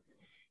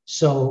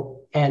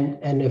 So,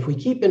 and if we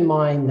keep in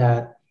mind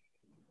that,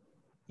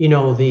 you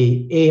know,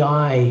 the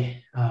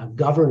AI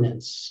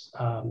governance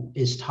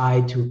is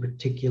tied to a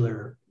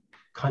particular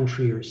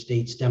country or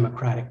state's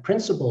democratic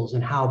principles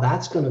and how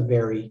that's going to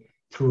vary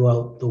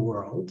throughout the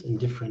world in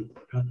different,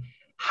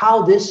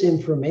 how this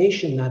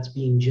information that's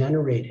being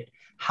generated,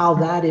 how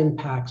that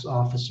impacts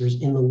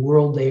officers in the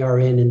world they are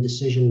in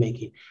decision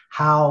making,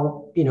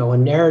 how, you know, a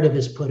narrative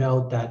is put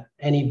out that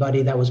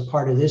anybody that was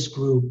part of this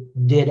group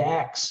did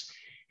X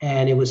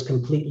and it was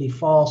completely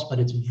false, but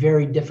it's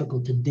very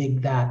difficult to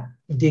dig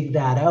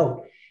that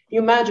out.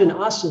 You imagine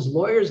us as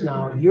lawyers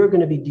now, you're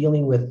going to be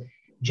dealing with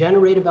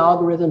generative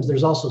algorithms.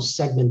 There's also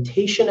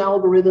segmentation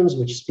algorithms,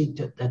 which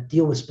that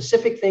deal with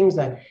specific things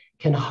that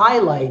can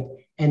highlight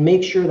and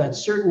make sure that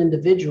certain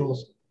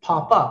individuals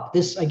pop up.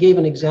 I gave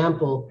an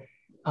example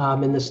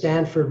in the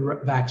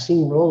Stanford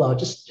vaccine rollout,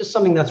 just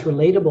something that's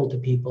relatable to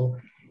people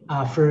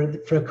for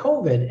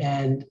COVID.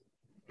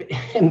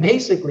 And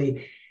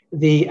basically,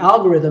 the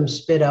algorithm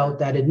spit out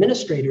that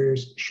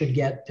administrators should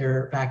get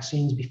their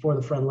vaccines before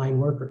the frontline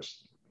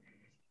workers.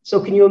 So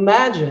can you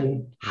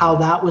imagine how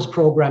that was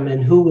programmed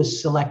and who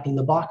was selecting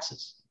the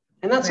boxes?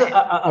 And that's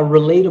a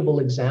relatable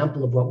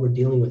example of what we're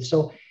dealing with.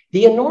 So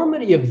the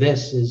enormity of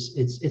this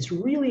it's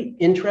really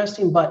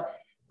interesting, but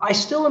I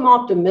still am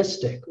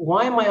optimistic.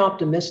 Why am I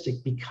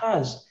optimistic?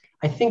 Because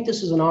I think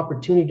this is an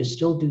opportunity to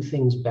still do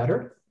things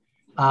better.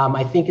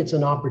 I think it's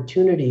an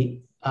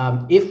opportunity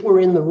if we're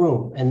in the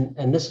room,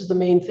 and this is the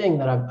main thing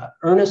that I've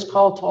earnest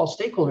call to all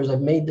stakeholders.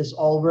 I've made this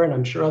all over, and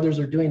I'm sure others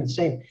are doing the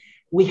same.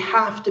 We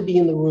have to be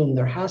in the room.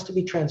 There has to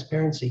be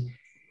transparency.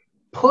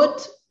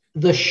 Put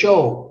the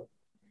show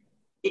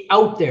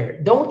out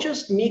there. Don't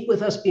just meet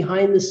with us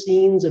behind the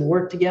scenes and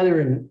work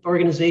together in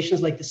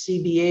organizations like the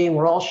CBA, and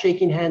we're all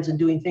shaking hands and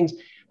doing things.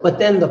 But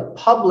then the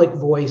public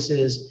voice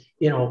is,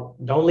 you know,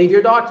 don't leave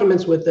your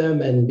documents with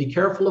them and be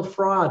careful of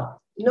fraud.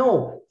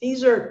 No,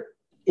 these are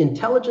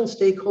intelligent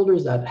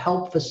stakeholders that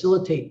help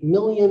facilitate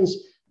millions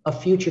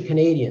of future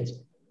Canadians.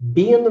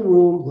 Be in the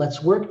room.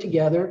 Let's work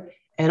together.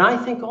 And I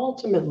think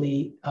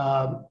ultimately,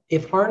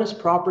 if harnessed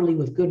properly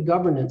with good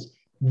governance,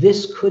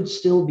 this could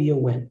still be a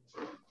win.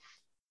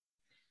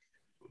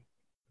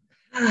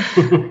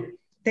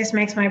 This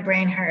makes my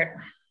brain hurt.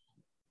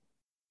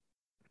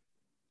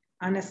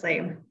 Honestly.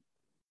 And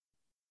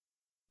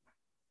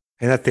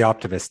that's the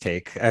optimist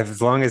take.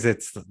 As long as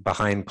it's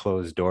behind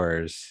closed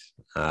doors,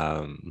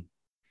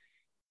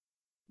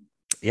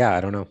 yeah,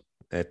 I don't know.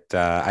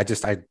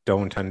 I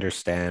don't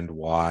understand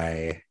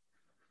why.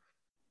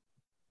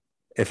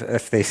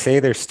 If they say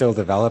they're still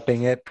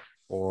developing it,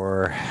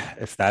 or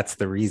if that's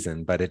the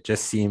reason, but it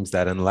just seems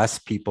that unless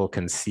people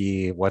can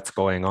see what's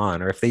going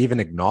on, or if they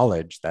even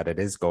acknowledge that it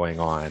is going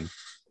on,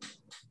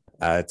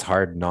 it's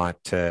hard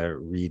not to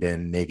read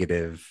in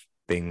negative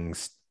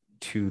things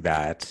to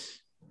that.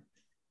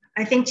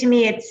 I think to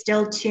me, it's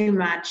still too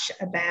much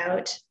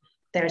about,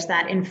 there's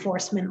that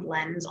enforcement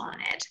lens on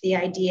it. The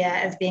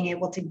idea of being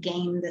able to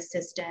game the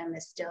system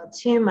is still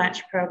too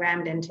much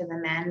programmed into the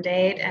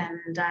mandate.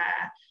 And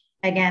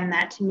again,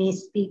 that to me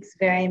speaks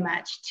very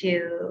much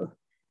to,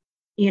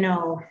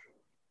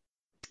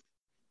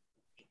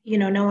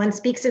 no one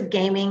speaks of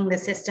gaming the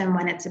system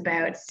when it's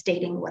about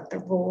stating what the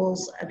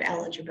rules of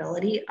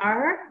eligibility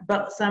are,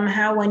 but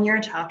somehow when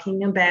you're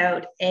talking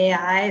about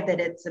AI, that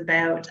it's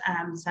about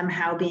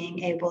somehow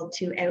being able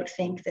to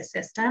outthink the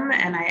system.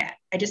 And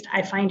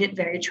I find it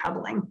very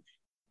troubling.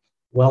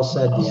 Well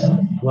said,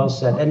 Deanna. Well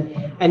said.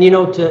 And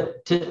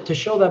to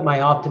show that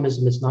my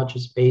optimism is not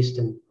just based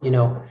in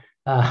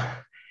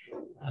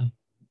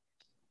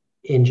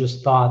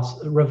just thoughts.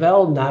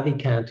 Ravel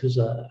Navikant, who's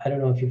I don't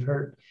know if you've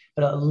heard,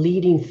 but a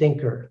leading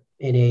thinker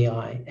in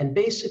AI. And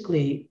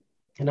basically,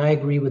 and I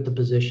agree with the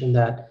position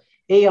that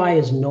AI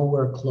is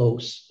nowhere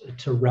close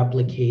to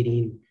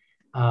replicating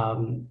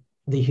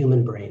the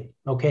human brain,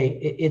 okay?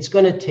 It's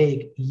gonna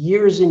take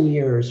years and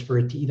years for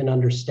it to even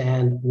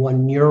understand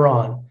one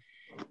neuron,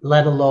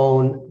 let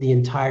alone the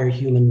entire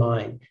human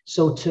mind.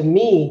 So to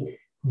me,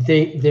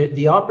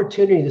 the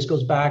opportunity, this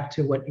goes back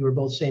to what you were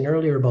both saying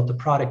earlier about the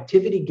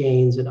productivity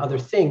gains and other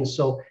things.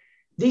 So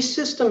these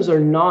systems are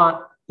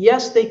not,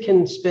 yes, they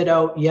can spit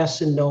out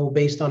yes and no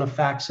based on a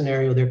fact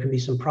scenario. There can be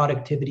some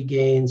productivity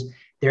gains.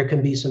 There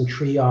can be some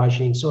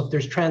triaging. So if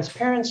there's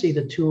transparency,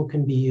 the tool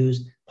can be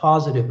used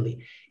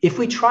positively. If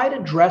we try to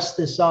dress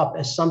this up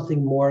as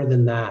something more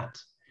than that,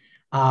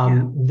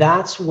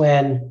 that's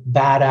when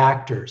bad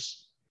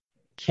actors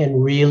can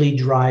really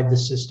drive the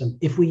system.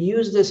 If we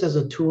use this as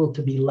a tool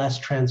to be less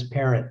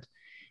transparent,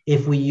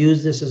 if we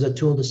use this as a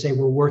tool to say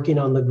we're working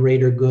on the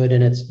greater good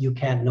and you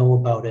can't know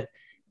about it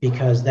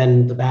because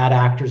then the bad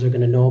actors are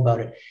going to know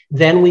about it,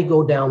 then we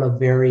go down a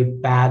very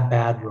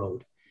bad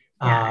road.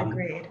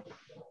 Agreed.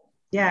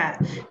 Yeah,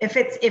 if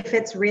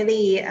it's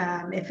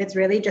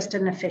really just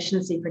an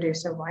efficiency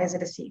producer, why is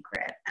it a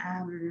secret?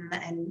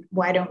 And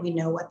why don't we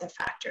know what the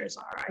factors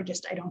are?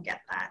 I don't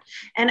get that.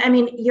 And I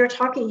mean,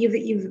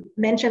 you've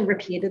mentioned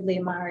repeatedly,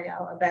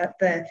 Mario, about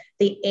the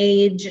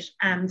age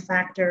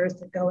factors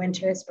that go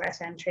into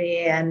express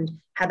entry and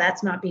how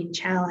that's not being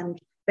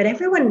challenged. but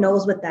everyone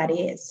knows what that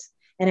is.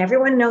 And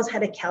everyone knows how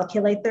to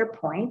calculate their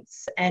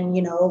points. And,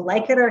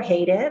 like it or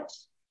hate it,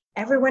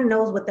 everyone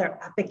knows what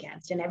they're up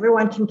against and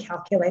everyone can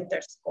calculate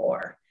their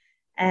score.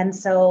 And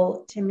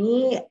so to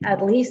me,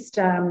 at least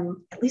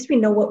we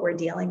know what we're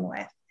dealing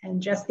with.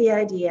 And just the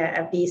idea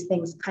of these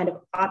things kind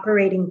of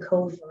operating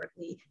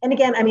covertly. And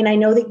again, I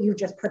know that you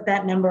just put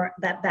that number,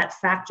 that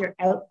factor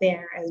out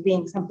there as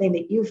being something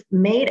that you've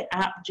made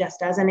up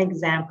just as an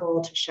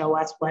example to show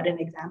us what an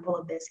example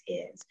of this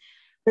is.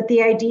 But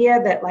the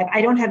idea that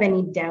I don't have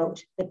any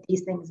doubt that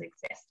these things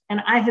exist.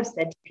 And I have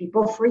said to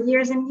people for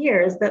years and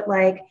years that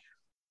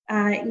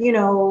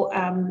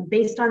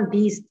based on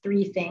these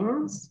three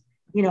things,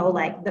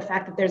 the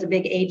fact that there's a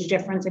big age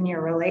difference in your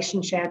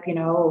relationship,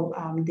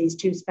 these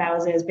two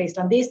spouses, based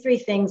on these three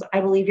things, I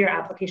believe your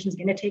application is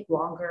going to take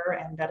longer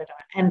and da, da, da.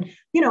 And,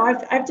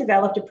 I've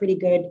developed a pretty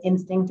good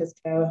instinct as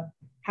to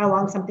how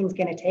long something's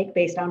going to take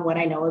based on what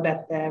I know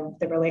about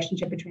the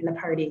relationship between the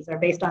parties, or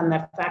based on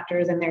the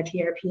factors in their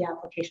TRP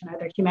application or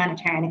their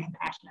humanitarian and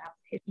compassion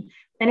application.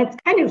 And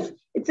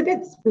it's a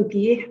bit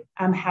spooky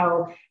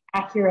how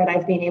accurate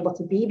I've been able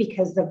to be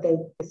because of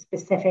the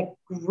specific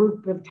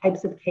group of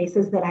types of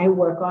cases that I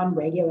work on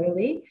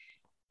regularly.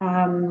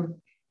 But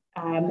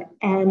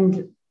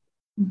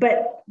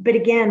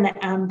again,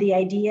 the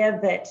idea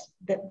that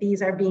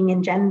these are being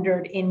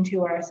engendered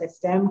into our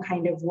system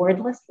kind of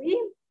wordlessly,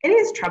 it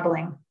is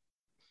troubling.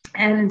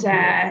 And,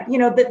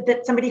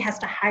 that somebody has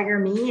to hire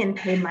me and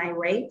pay my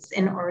rates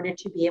in order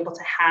to be able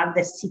to have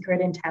this secret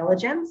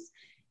intelligence.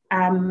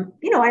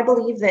 I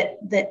believe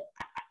that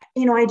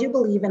I do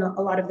believe in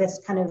a lot of this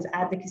kind of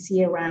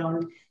advocacy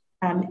around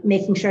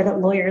making sure that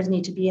lawyers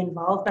need to be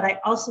involved, but I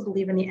also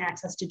believe in the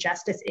access to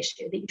justice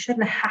issue, that you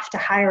shouldn't have to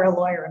hire a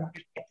lawyer in order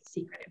to get the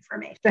secret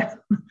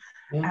information.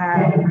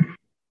 Yeah.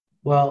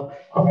 Well,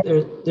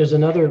 there's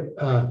another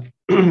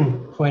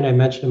point I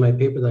mentioned in my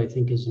paper that I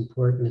think is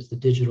important is the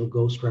digital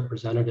ghost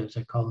representatives.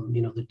 I call them,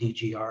 the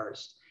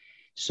DGRs.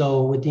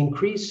 So with the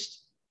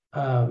increased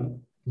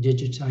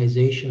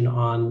digitization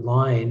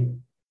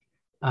online,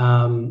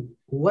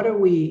 what are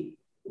we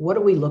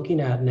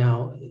looking at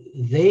now?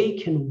 They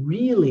can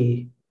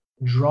really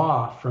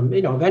draw from,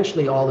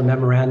 eventually all the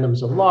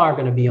memorandums of law are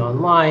going to be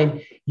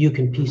online. You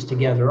can piece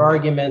together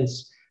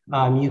arguments.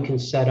 You can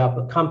set up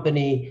a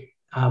company,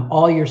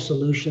 all your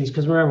solutions.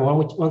 Because remember,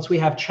 once we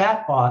have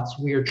chatbots,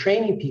 we are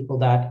training people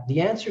that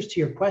the answers to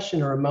your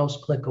question are a mouse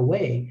click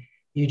away.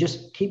 You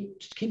just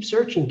keep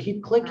searching,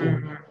 keep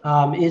clicking.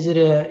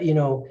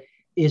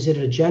 Is it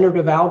a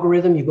generative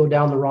algorithm? You go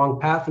down the wrong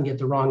path and get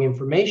the wrong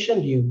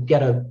information? Do you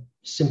get a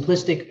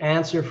simplistic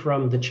answer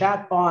from the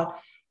chatbot?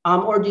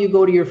 Or do you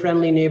go to your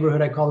friendly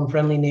neighborhood, I call them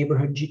friendly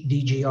neighborhood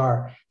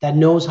DGR, that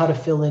knows how to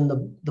fill in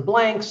the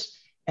blanks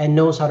and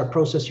knows how to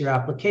process your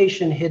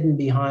application, hidden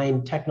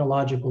behind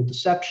technological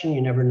deception.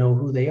 You never know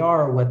who they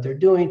are or what they're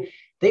doing.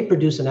 They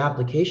produce an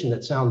application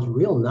that sounds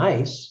real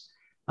nice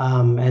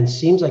and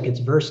seems like it's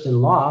versed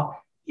in law.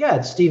 Yeah,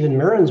 it's Stephen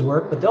Mirren's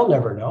work, but they'll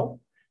never know.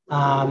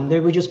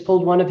 We just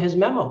pulled one of his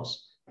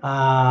memos.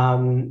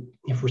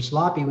 If we're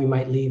sloppy, we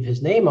might leave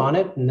his name on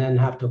it and then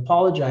have to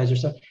apologize or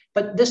something.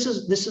 But this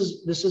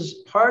is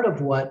part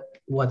of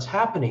what's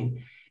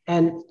happening.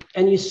 And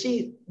you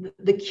see,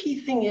 the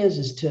key thing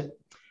is to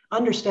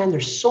understand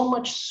there's so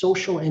much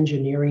social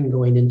engineering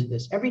going into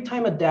this. Every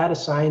time a data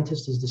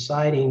scientist is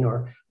deciding,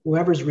 or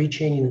whoever's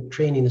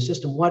training the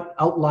system, what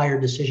outlier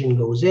decision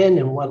goes in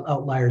and what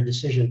outlier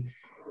decision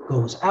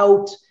goes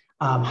out,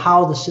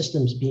 how the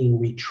system's being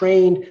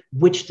retrained,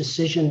 which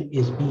decision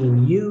is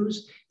being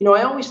used.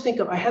 I always think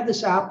I had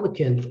this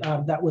applicant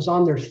that was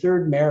on their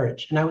third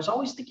marriage. And I was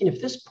always thinking, if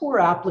this poor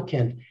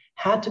applicant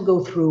had to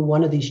go through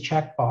one of these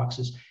check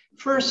boxes,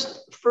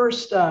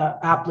 first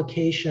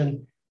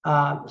application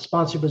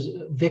sponsor was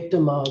a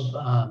victim of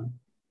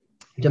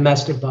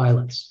domestic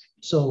violence.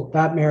 So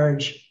that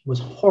marriage was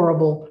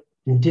horrible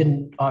and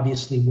didn't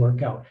obviously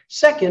work out.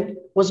 Second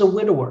was a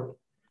widower.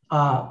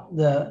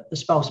 The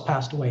spouse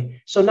passed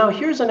away. So now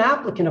here's an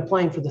applicant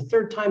applying for the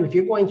third time. If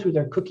you're going through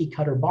their cookie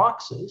cutter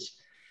boxes,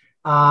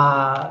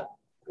 how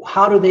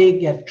do they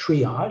get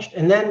triaged?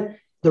 And then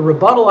the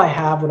rebuttal I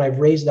have when I've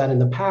raised that in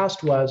the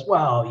past was,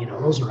 well,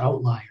 those are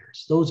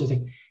outliers. Those are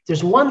things.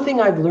 There's one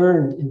thing I've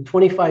learned in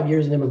 25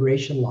 years in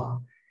immigration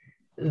law.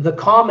 The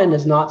common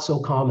is not so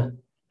common.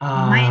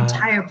 My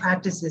entire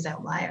practice is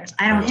outliers.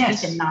 I don't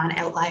take a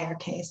non-outlier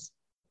case.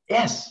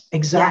 Yes,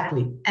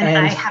 exactly. Yeah. And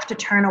I have to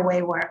turn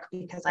away work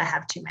because I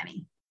have too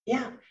many.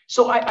 Yeah.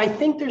 So I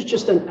think there's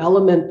just an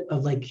element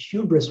of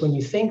hubris when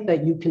you think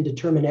that you can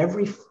determine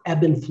every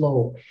ebb and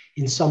flow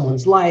in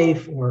someone's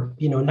life, or,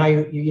 now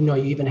you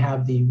even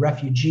have the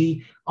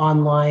refugee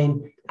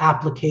online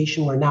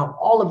application where now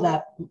all of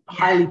that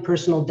highly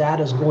personal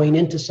data is going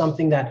into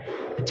something that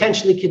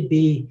potentially could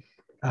be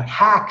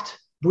hacked,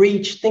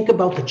 breached. Think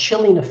about the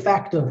chilling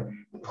effect of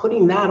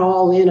putting that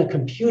all in a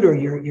computer.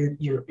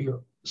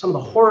 You're some of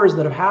the horrors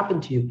that have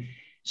happened to you.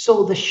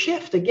 So the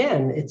shift,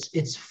 again,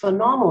 it's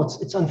phenomenal.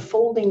 It's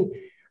unfolding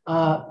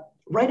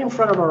right in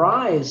front of our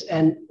eyes.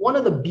 And one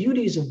of the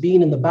beauties of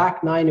being in the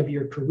back nine of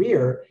your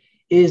career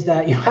is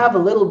that you have a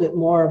little bit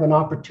more of an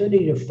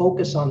opportunity to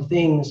focus on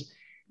things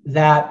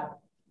that,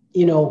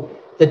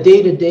 the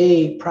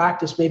day-to-day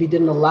practice maybe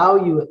didn't allow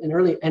you in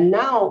early. And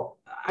now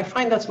I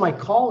find that's my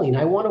calling.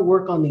 I want to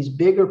work on these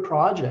bigger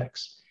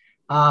projects,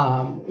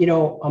 on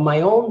my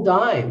own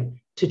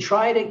dime to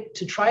try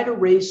to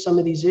raise some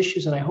of these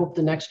issues. And I hope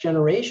the next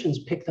generations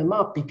pick them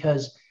up,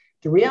 because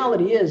the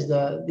reality is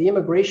the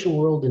immigration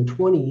world in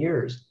 20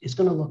 years is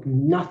going to look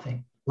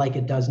nothing like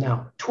it does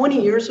now. 20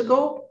 years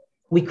ago,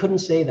 we couldn't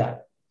say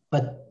that,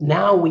 but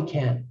now we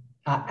can.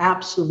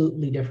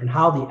 Absolutely different.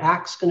 How the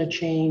act's going to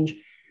change,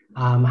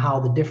 how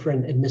the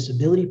different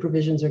admissibility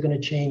provisions are going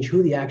to change,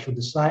 who the actual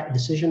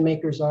decision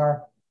makers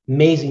are.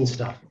 Amazing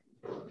stuff.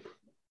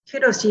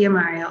 Kudos to you,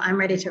 Mario. I'm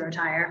ready to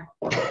retire.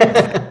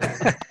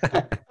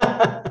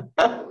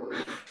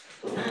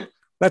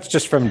 That's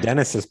just from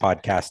Dennis's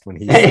podcast when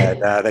he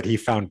said that he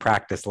found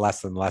practice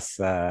less and less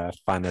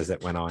fun as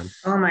it went on.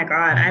 Oh my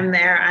God, I'm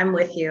there. I'm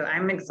with you.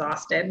 I'm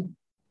exhausted.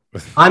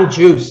 I'm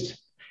juiced.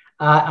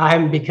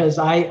 Because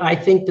I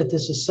think that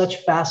this is such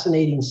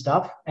fascinating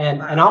stuff.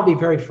 And I'll be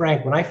very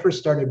frank, when I first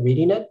started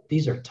reading it,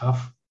 these are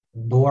tough,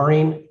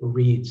 boring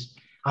reads.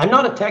 I'm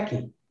not a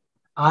techie.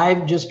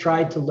 I've just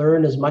tried to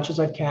learn as much as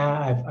I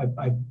can.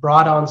 I've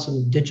brought on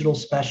some digital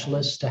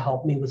specialists to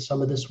help me with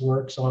some of this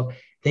work, so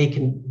they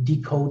can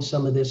decode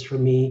some of this for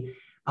me.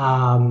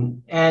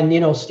 And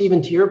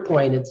Stephen, to your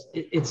point,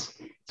 it's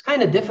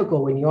kind of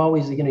difficult when you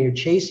always, you're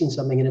chasing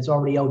something and it's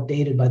already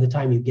outdated by the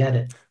time you get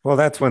it. Well,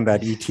 that's when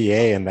that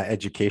ETA and the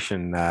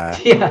education,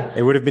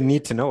 it would have been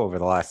neat to know over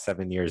the last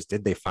 7 years,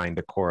 did they find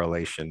a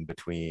correlation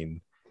between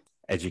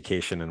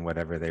education and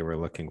whatever they were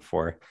looking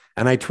for?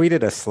 And I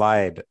tweeted a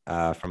slide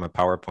from a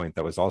PowerPoint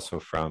that was also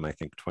from, I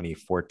think,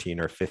 2014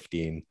 or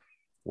 15,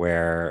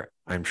 where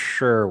I'm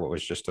sure what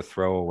was just a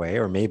throwaway,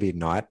 or maybe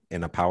not,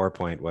 in a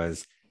PowerPoint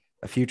was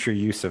a future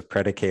use of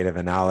predicative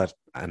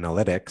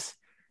analytics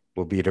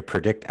will be to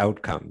predict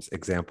outcomes.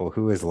 Example,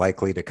 who is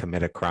likely to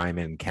commit a crime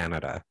in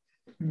Canada?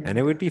 And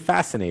it would be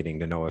fascinating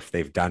to know if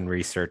they've done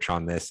research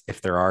on this, if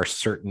there are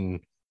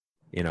certain,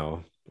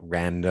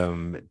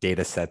 random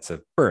data sets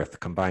of birth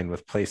combined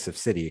with place of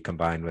city,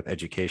 combined with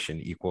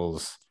education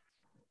equals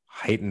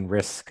heightened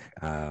risk.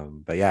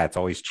 But yeah, it's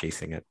always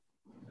chasing it.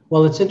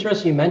 Well, it's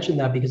interesting you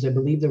mentioned that, because I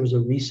believe there was a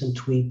recent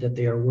tweet that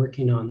they are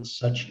working on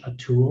such a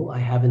tool. I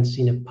haven't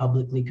seen it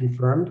publicly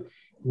confirmed,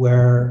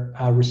 where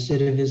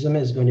recidivism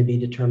is going to be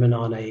determined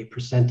on a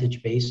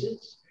percentage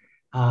basis.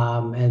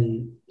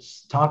 And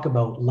talk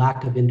about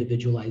lack of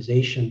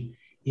individualization.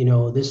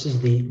 This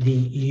is the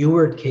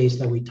Ewart case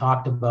that we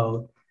talked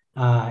about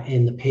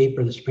in the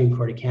paper, the Supreme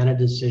Court of Canada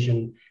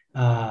decision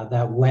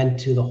that went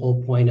to the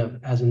whole point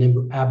of, as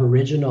an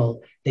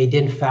Aboriginal, they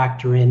didn't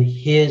factor in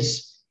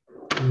his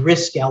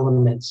risk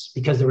elements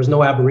because there was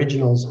no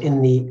Aboriginals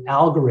in the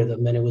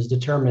algorithm, and it was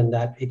determined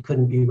that it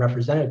couldn't be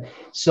represented.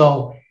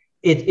 So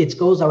it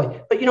goes that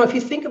way. But, if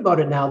you think about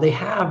it now, they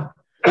have,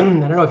 I don't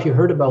know if you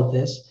heard about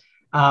this,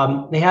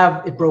 they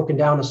have it broken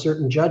down to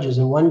certain judges,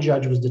 and one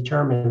judge was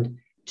determined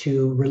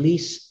to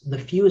release the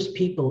fewest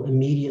people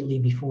immediately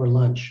before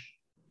lunch.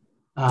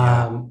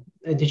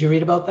 Did you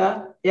read about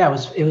that? Yeah,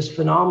 it was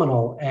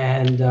phenomenal.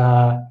 And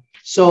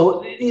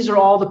so these are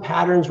all the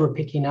patterns we're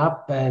picking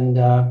up, and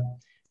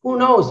who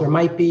knows, there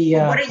might be.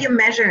 What are you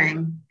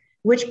measuring?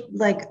 Which,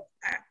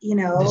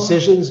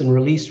 decisions and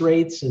release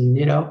rates, and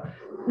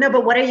No,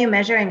 but what are you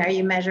measuring? Are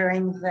you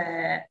measuring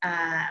the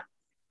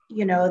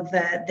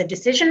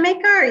decision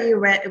maker? Or are you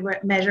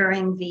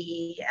measuring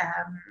the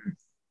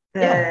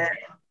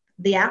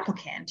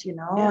applicant?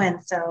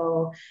 And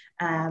so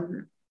I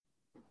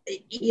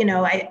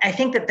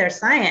think that there's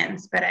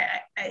science, but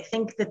I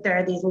think that there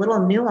are these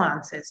little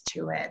nuances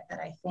to it that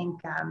I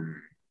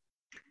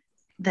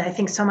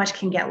think so much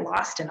can get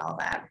lost in all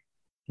that.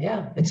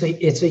 Yeah, it's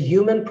a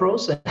human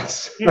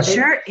process. It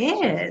sure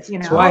is.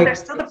 There's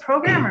still the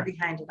programmer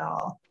behind it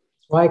all.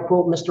 That's why I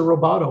quote Mr.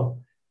 Roboto.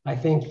 I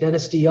think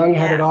Dennis DeYoung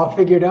had it all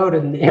figured out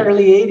in the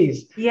early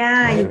 80s.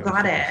 Yeah, you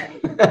got it.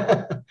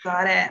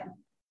 Got it.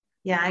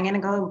 Yeah, I'm gonna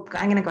go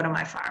to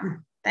my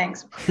farm.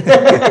 Thanks.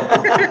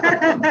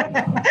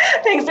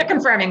 Thanks for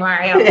confirming,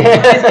 Mario. Always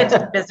get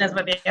to business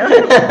with you.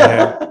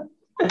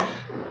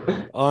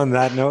 On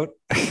that note.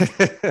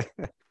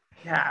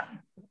 Yeah.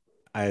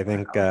 I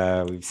think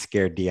we've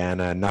scared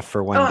Deanna enough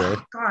for one day.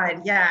 Oh,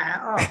 God,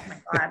 yeah. Oh,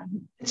 my God.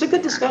 It's a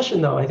good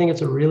discussion, though. I think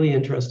it's a really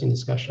interesting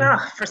discussion. Oh,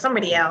 for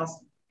somebody else.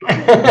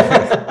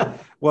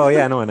 Well,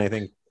 yeah, no, and I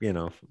think,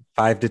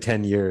 5 to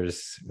 10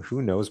 years,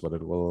 who knows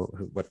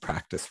what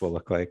practice will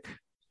look like.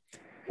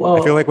 Well,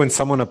 I feel like when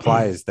someone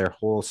applies, their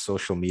whole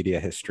social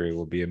media history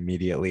will be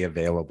immediately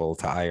available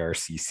to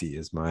IRCC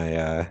is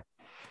my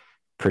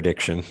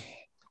prediction.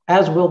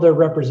 As will their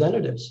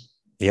representatives.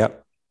 Yep.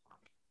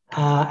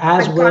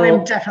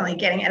 I'm definitely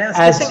getting it.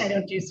 I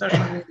don't do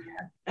social media.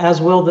 As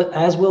will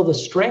the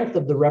strength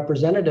of the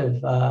representative.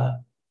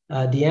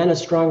 Deanna's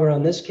stronger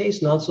on this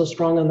case, not so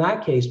strong on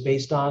that case,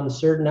 based on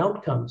certain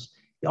outcomes.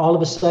 All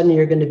of a sudden,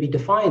 you're going to be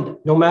defined,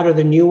 no matter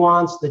the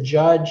nuance, the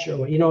judge,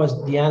 or as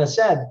Deanna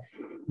said,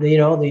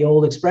 the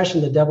old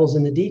expression, the devil's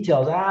in the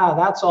details.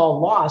 That's all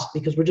lost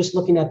because we're just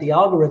looking at the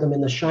algorithm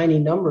and the shiny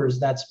numbers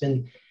that's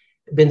been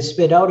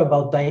spit out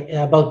about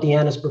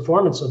Deanna's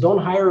performance. So don't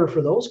hire her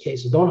for those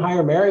cases. Don't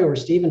hire Mario or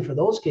Stephen for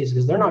those cases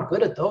because they're not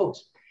good at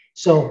those.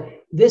 So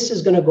this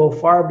is going to go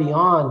far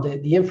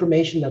beyond the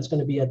information that's going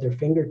to be at their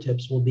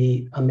fingertips will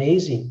be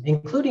amazing,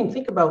 including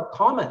think about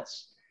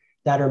comments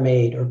that are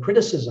made or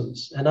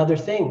criticisms and other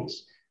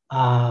things.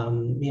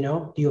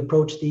 Do you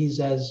approach these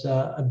as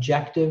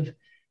objective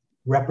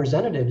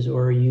representatives,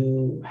 or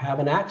you have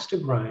an axe to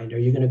grind?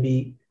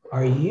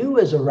 Are you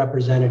as a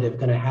representative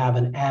going to have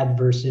an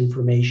adverse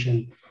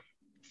information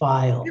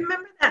file?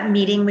 Remember that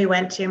meeting we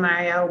went to,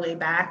 Mario, way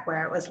back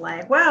where it was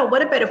like, wow,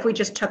 what about if we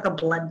just took a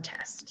blood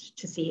test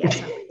to see if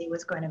somebody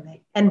was going to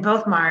make, and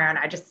both Mario and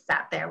I just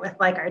sat there with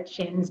like our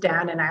chins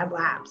down in our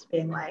laps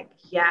being like,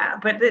 yeah,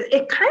 but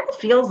it kind of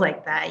feels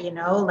like that,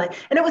 like,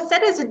 and it was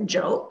said as a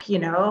joke,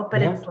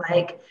 but it's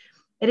like,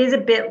 it is a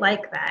bit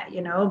like that,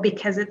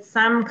 because it's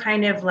some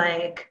kind of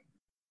like,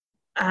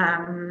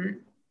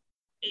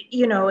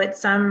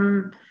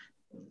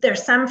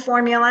 there's some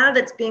formula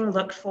that's being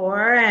looked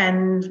for,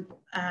 and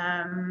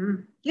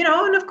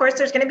and of course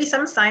there's going to be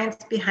some science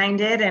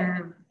behind it,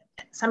 and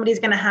somebody's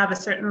going to have a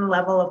certain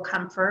level of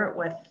comfort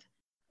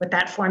with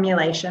that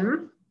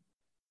formulation.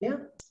 Yeah.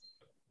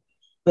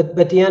 But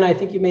Deanna, I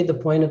think you made the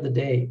point of the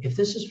day. If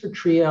this is for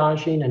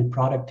triaging and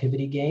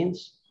productivity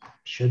gains, it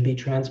should be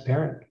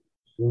transparent.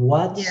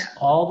 What's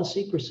all the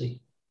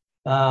secrecy?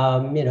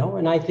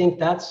 And I think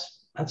that's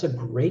a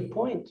great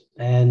point.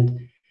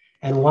 And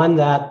one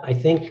that I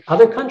think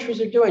other countries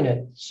are doing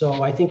it.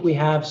 So I think we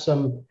have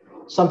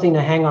something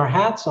to hang our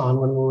hats on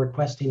when we're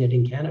requesting it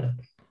in Canada.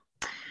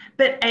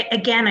 But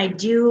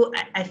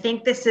I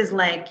think this is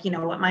like,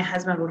 what my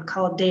husband would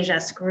call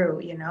déjà screw,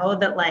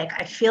 that like,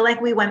 I feel like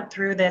we went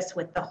through this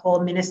with the whole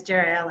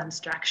ministerial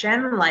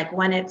instruction, like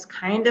when it's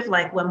kind of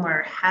like when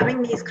we're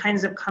having these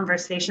kinds of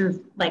conversations,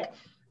 like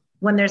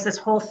when there's this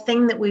whole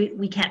thing that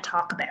we can't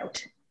talk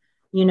about,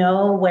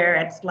 where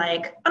it's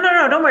like, oh,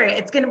 no, don't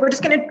worry. We're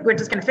just going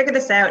to figure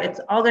this out. It's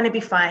all going to be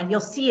fine.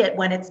 You'll see it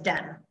when it's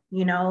done,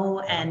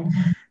 and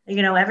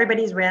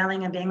everybody's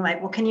railing and being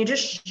like, well, can you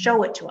just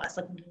show it to us?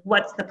 Like,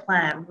 what's the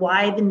plan?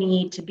 Why the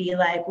need to be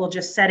like, we'll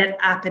just set it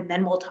up and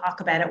then we'll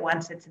talk about it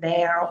once it's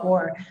there,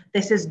 or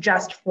this is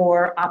just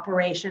for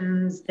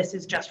operations. This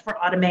is just for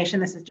automation.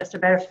 This is just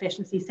about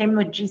efficiency. Same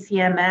with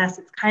GCMS.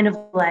 It's kind of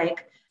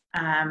like,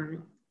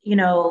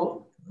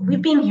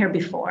 we've been here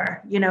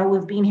before,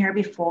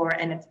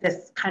 and it's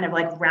this kind of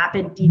like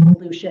rapid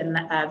devolution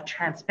of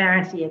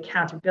transparency,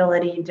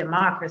 accountability,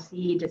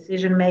 democracy,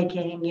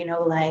 decision-making,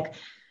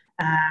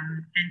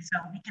 and so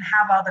we can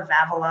have all the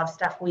Vavilov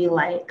stuff we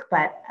like,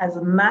 but as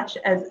much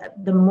as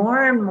the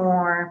more and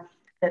more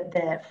that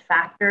the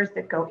factors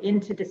that go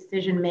into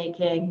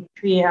decision-making,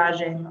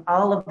 triaging,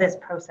 all of this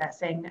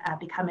processing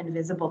become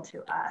invisible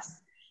to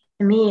us.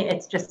 To me,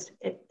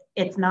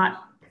 it's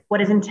not what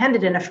is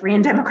intended in a free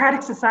and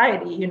democratic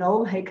society,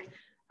 Yeah,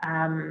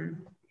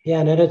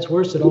 and at its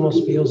worst, it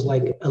almost feels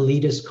like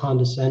elitist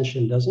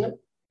condescension, doesn't it?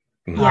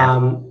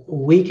 Yeah.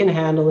 We can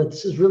handle it.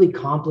 This is really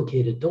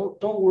complicated.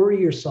 Don't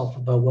worry yourself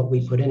about what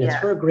we put in. It's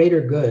for a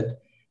greater good.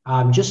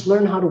 Just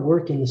learn how to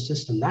work in the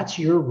system. That's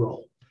your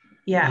role.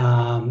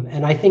 Yeah.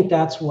 And I think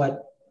that's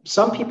what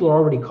some people are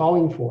already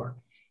calling for.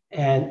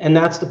 And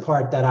that's the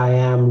part that I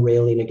am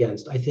railing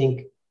against. I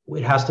think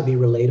it has to be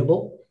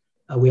relatable.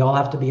 We all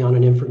have to be on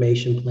an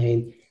information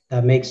plane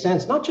that makes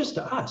sense, not just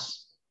to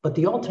us, but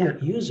the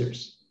ultimate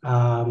users.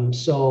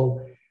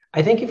 So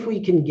I think if we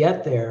can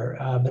get there,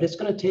 but it's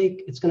going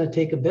to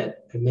take a bit.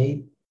 It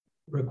may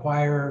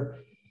require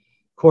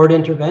court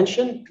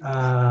intervention,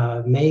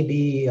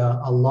 maybe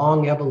a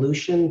long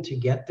evolution to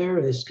get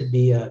there. This could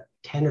be a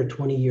 10 or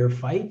 20 year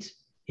fight.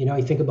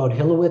 You think about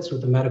Hilowitz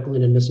with the medical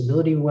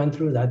inadmissibility we went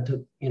through, that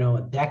took,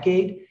 a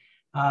decade.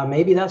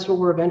 Maybe that's what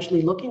we're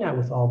eventually looking at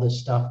with all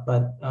this stuff.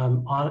 But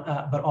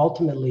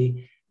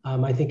ultimately,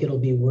 I think it'll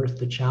be worth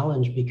the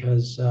challenge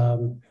because I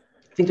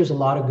think there's a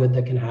lot of good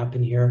that can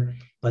happen here,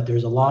 but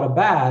there's a lot of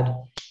bad.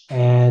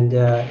 And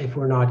if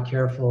we're not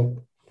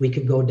careful, we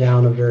could go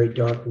down a very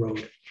dark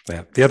road.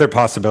 Yeah. The other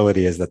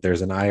possibility is that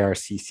there's an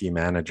IRCC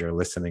manager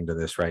listening to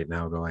this right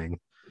now going,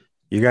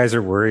 you guys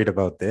are worried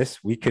about this?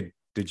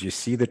 Did you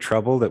see the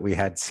trouble that we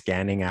had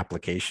scanning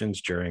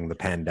applications during the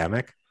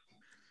pandemic?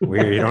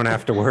 You don't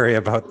have to worry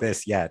about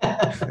this yet.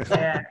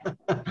 Yeah.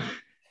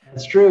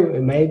 That's true.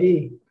 It may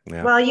be.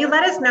 Yeah. Well, you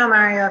let us know,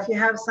 Mario, if you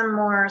have some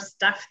more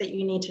stuff that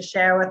you need to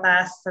share with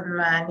us, some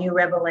new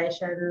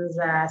revelations,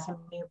 some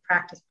new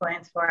practice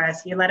points for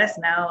us. You let us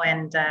know,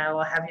 and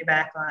we'll have you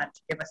back on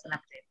to give us an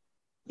update.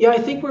 Yeah, I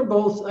think we're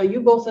both. Are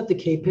you both at the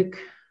KPIC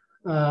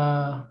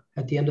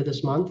at the end of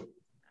this month?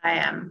 I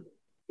am.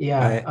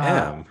 Yeah, I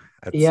am.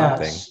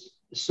 Something.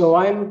 So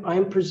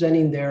I'm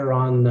presenting there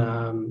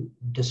on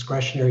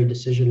discretionary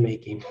decision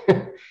making,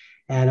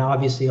 and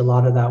obviously a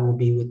lot of that will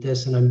be with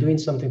this. And I'm doing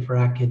something for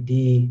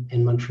Acadie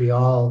in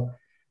Montreal,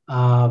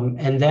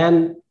 and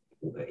then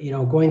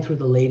going through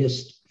the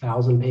latest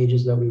 1,000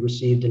 pages that we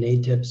received in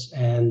ATIPS,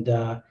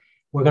 and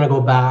we're going to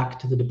go back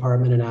to the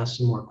department and ask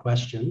some more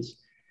questions.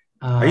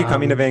 Are you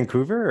coming to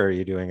Vancouver, or are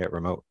you doing it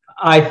remote?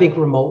 I think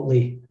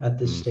remotely at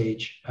this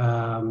stage.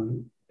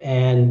 We'll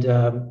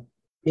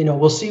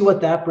see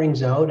what that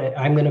brings out.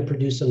 I'm going to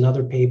produce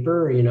another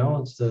paper,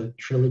 it's the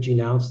trilogy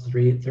now, it's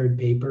the third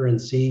paper,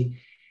 and see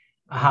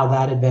how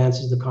that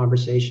advances the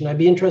conversation. I'd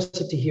be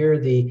interested to hear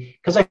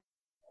because I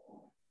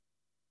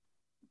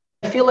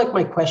feel like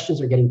my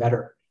questions are getting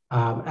better.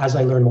 As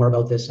I learn more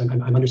about this,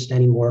 I'm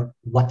understanding more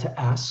what to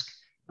ask,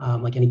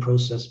 like any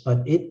process,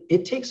 but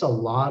it takes a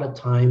lot of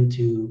time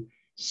to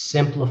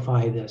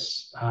simplify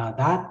this.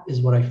 That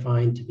is what I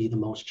find to be the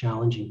most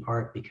challenging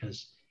part,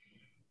 because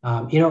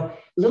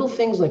little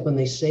things like when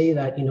they say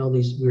that,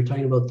 we were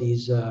talking about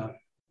these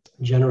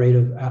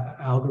generative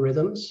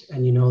algorithms,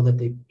 and that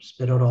they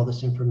spit out all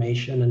this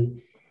information,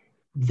 and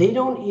they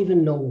don't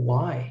even know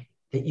why.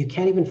 That you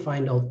can't even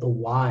find out the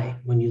why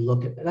when you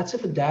look at that's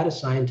if a data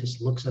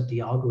scientist looks at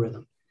the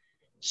algorithm.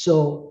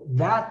 So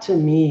that to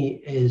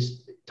me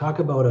is, talk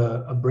about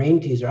a brain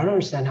teaser. I don't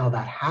understand how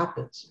that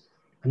happens.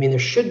 I mean, there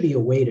should be a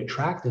way to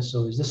track this.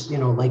 So is this,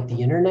 like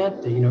the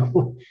internet,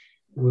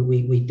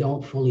 we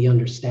don't fully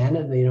understand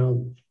it.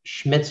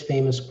 Schmidt's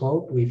famous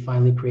quote, we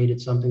finally created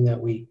something that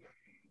we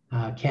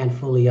can't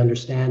fully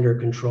understand or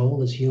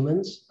control as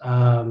humans.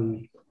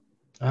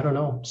 I don't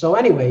know. So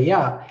anyway,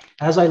 yeah,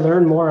 as I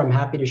learn more, I'm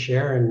happy to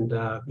share. And,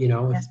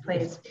 yes,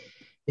 please.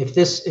 If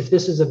this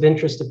is of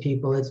interest to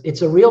people,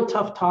 it's a real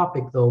tough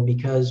topic though,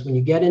 because when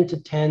you get into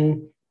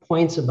 10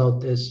 points about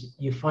this,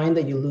 you find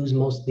that you lose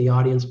most of the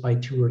audience by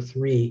 2 or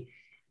 3,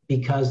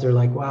 because they're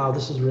like, wow,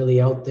 this is really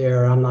out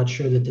there. I'm not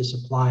sure that this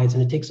applies.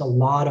 And it takes a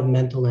lot of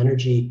mental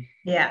energy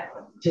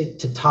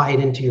to tie it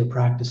into your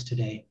practice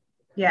today.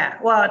 Yeah,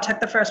 well, it took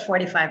the first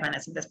 45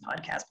 minutes of this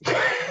podcast before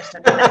I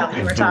understood what the hell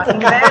we were talking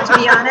about, to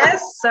be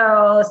honest.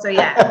 So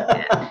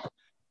yeah.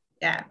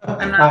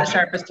 I'm not the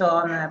sharpest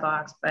tool in the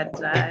box, but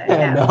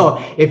yeah. No,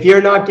 if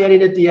you're not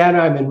getting it, Deanna,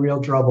 I'm in real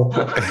trouble.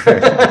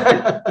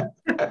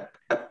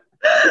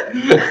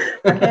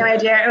 Okay, my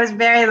dear, it was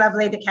very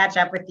lovely to catch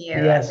up with you.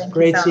 Yes,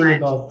 great seeing you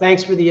both.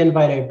 Thanks for the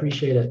invite. I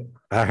appreciate it.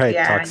 All right,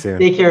 talk soon.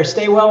 Take care.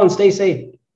 Stay well and stay safe.